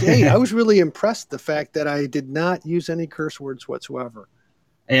 Hey, I was really impressed the fact that I did not use any curse words whatsoever.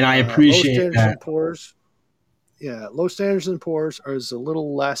 And I appreciate low standards that. And poors. Yeah, low standards and poors are a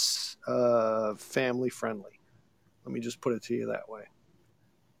little less family friendly. Let me just put it to you that way.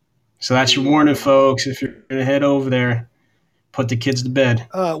 So that's your warning, folks. If you're going to head over there, put the kids to bed.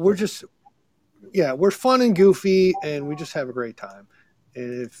 We're fun and goofy, and we just have a great time.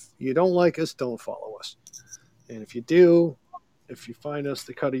 And if you don't like us, don't follow us. And if you do, if you find us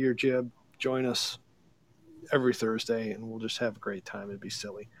the cut of your jib, join us every Thursday, and we'll just have a great time and be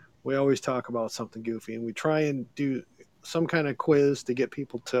silly. We always talk about something goofy, and we try and do some kind of quiz to get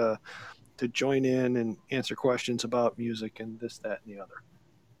people to join in and answer questions about music and this, that, and the other.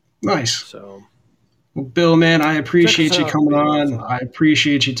 Nice. So, well, Bill, man, I appreciate you coming on. I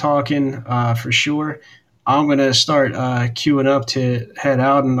appreciate you talking for sure. I'm going to start queuing up to head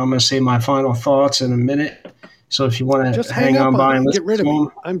out, and I'm going to say my final thoughts in a minute. So if you want to hang on by and listen get rid of me.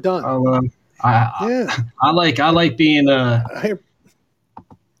 I'm done. I like being I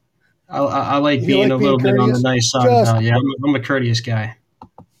like being a little bit on the nice side. Yeah, I'm a courteous guy.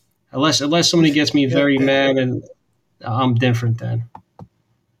 Unless somebody gets me very mad, and I'm different then.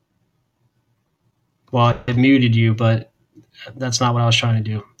 Well, it muted you, but that's not what I was trying to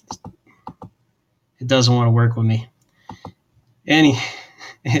do. It doesn't want to work with me.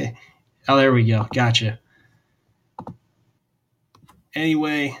 Oh, there we go. Gotcha.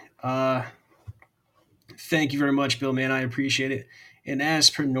 Anyway, thank you very much, Bill, man. I appreciate it. And as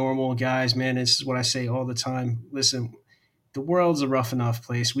per normal, guys, man, this is what I say all the time. Listen, the world's a rough enough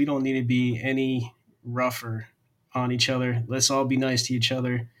place. We don't need to be any rougher on each other. Let's all be nice to each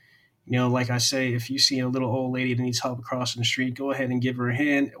other. You know, like I say, if you see a little old lady that needs help across the street, go ahead and give her a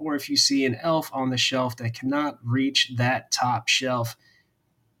hand. Or if you see an elf on the shelf that cannot reach that top shelf,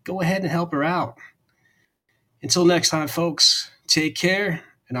 go ahead and help her out. Until next time, folks, take care,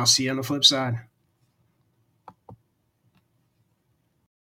 and I'll see you on the flip side.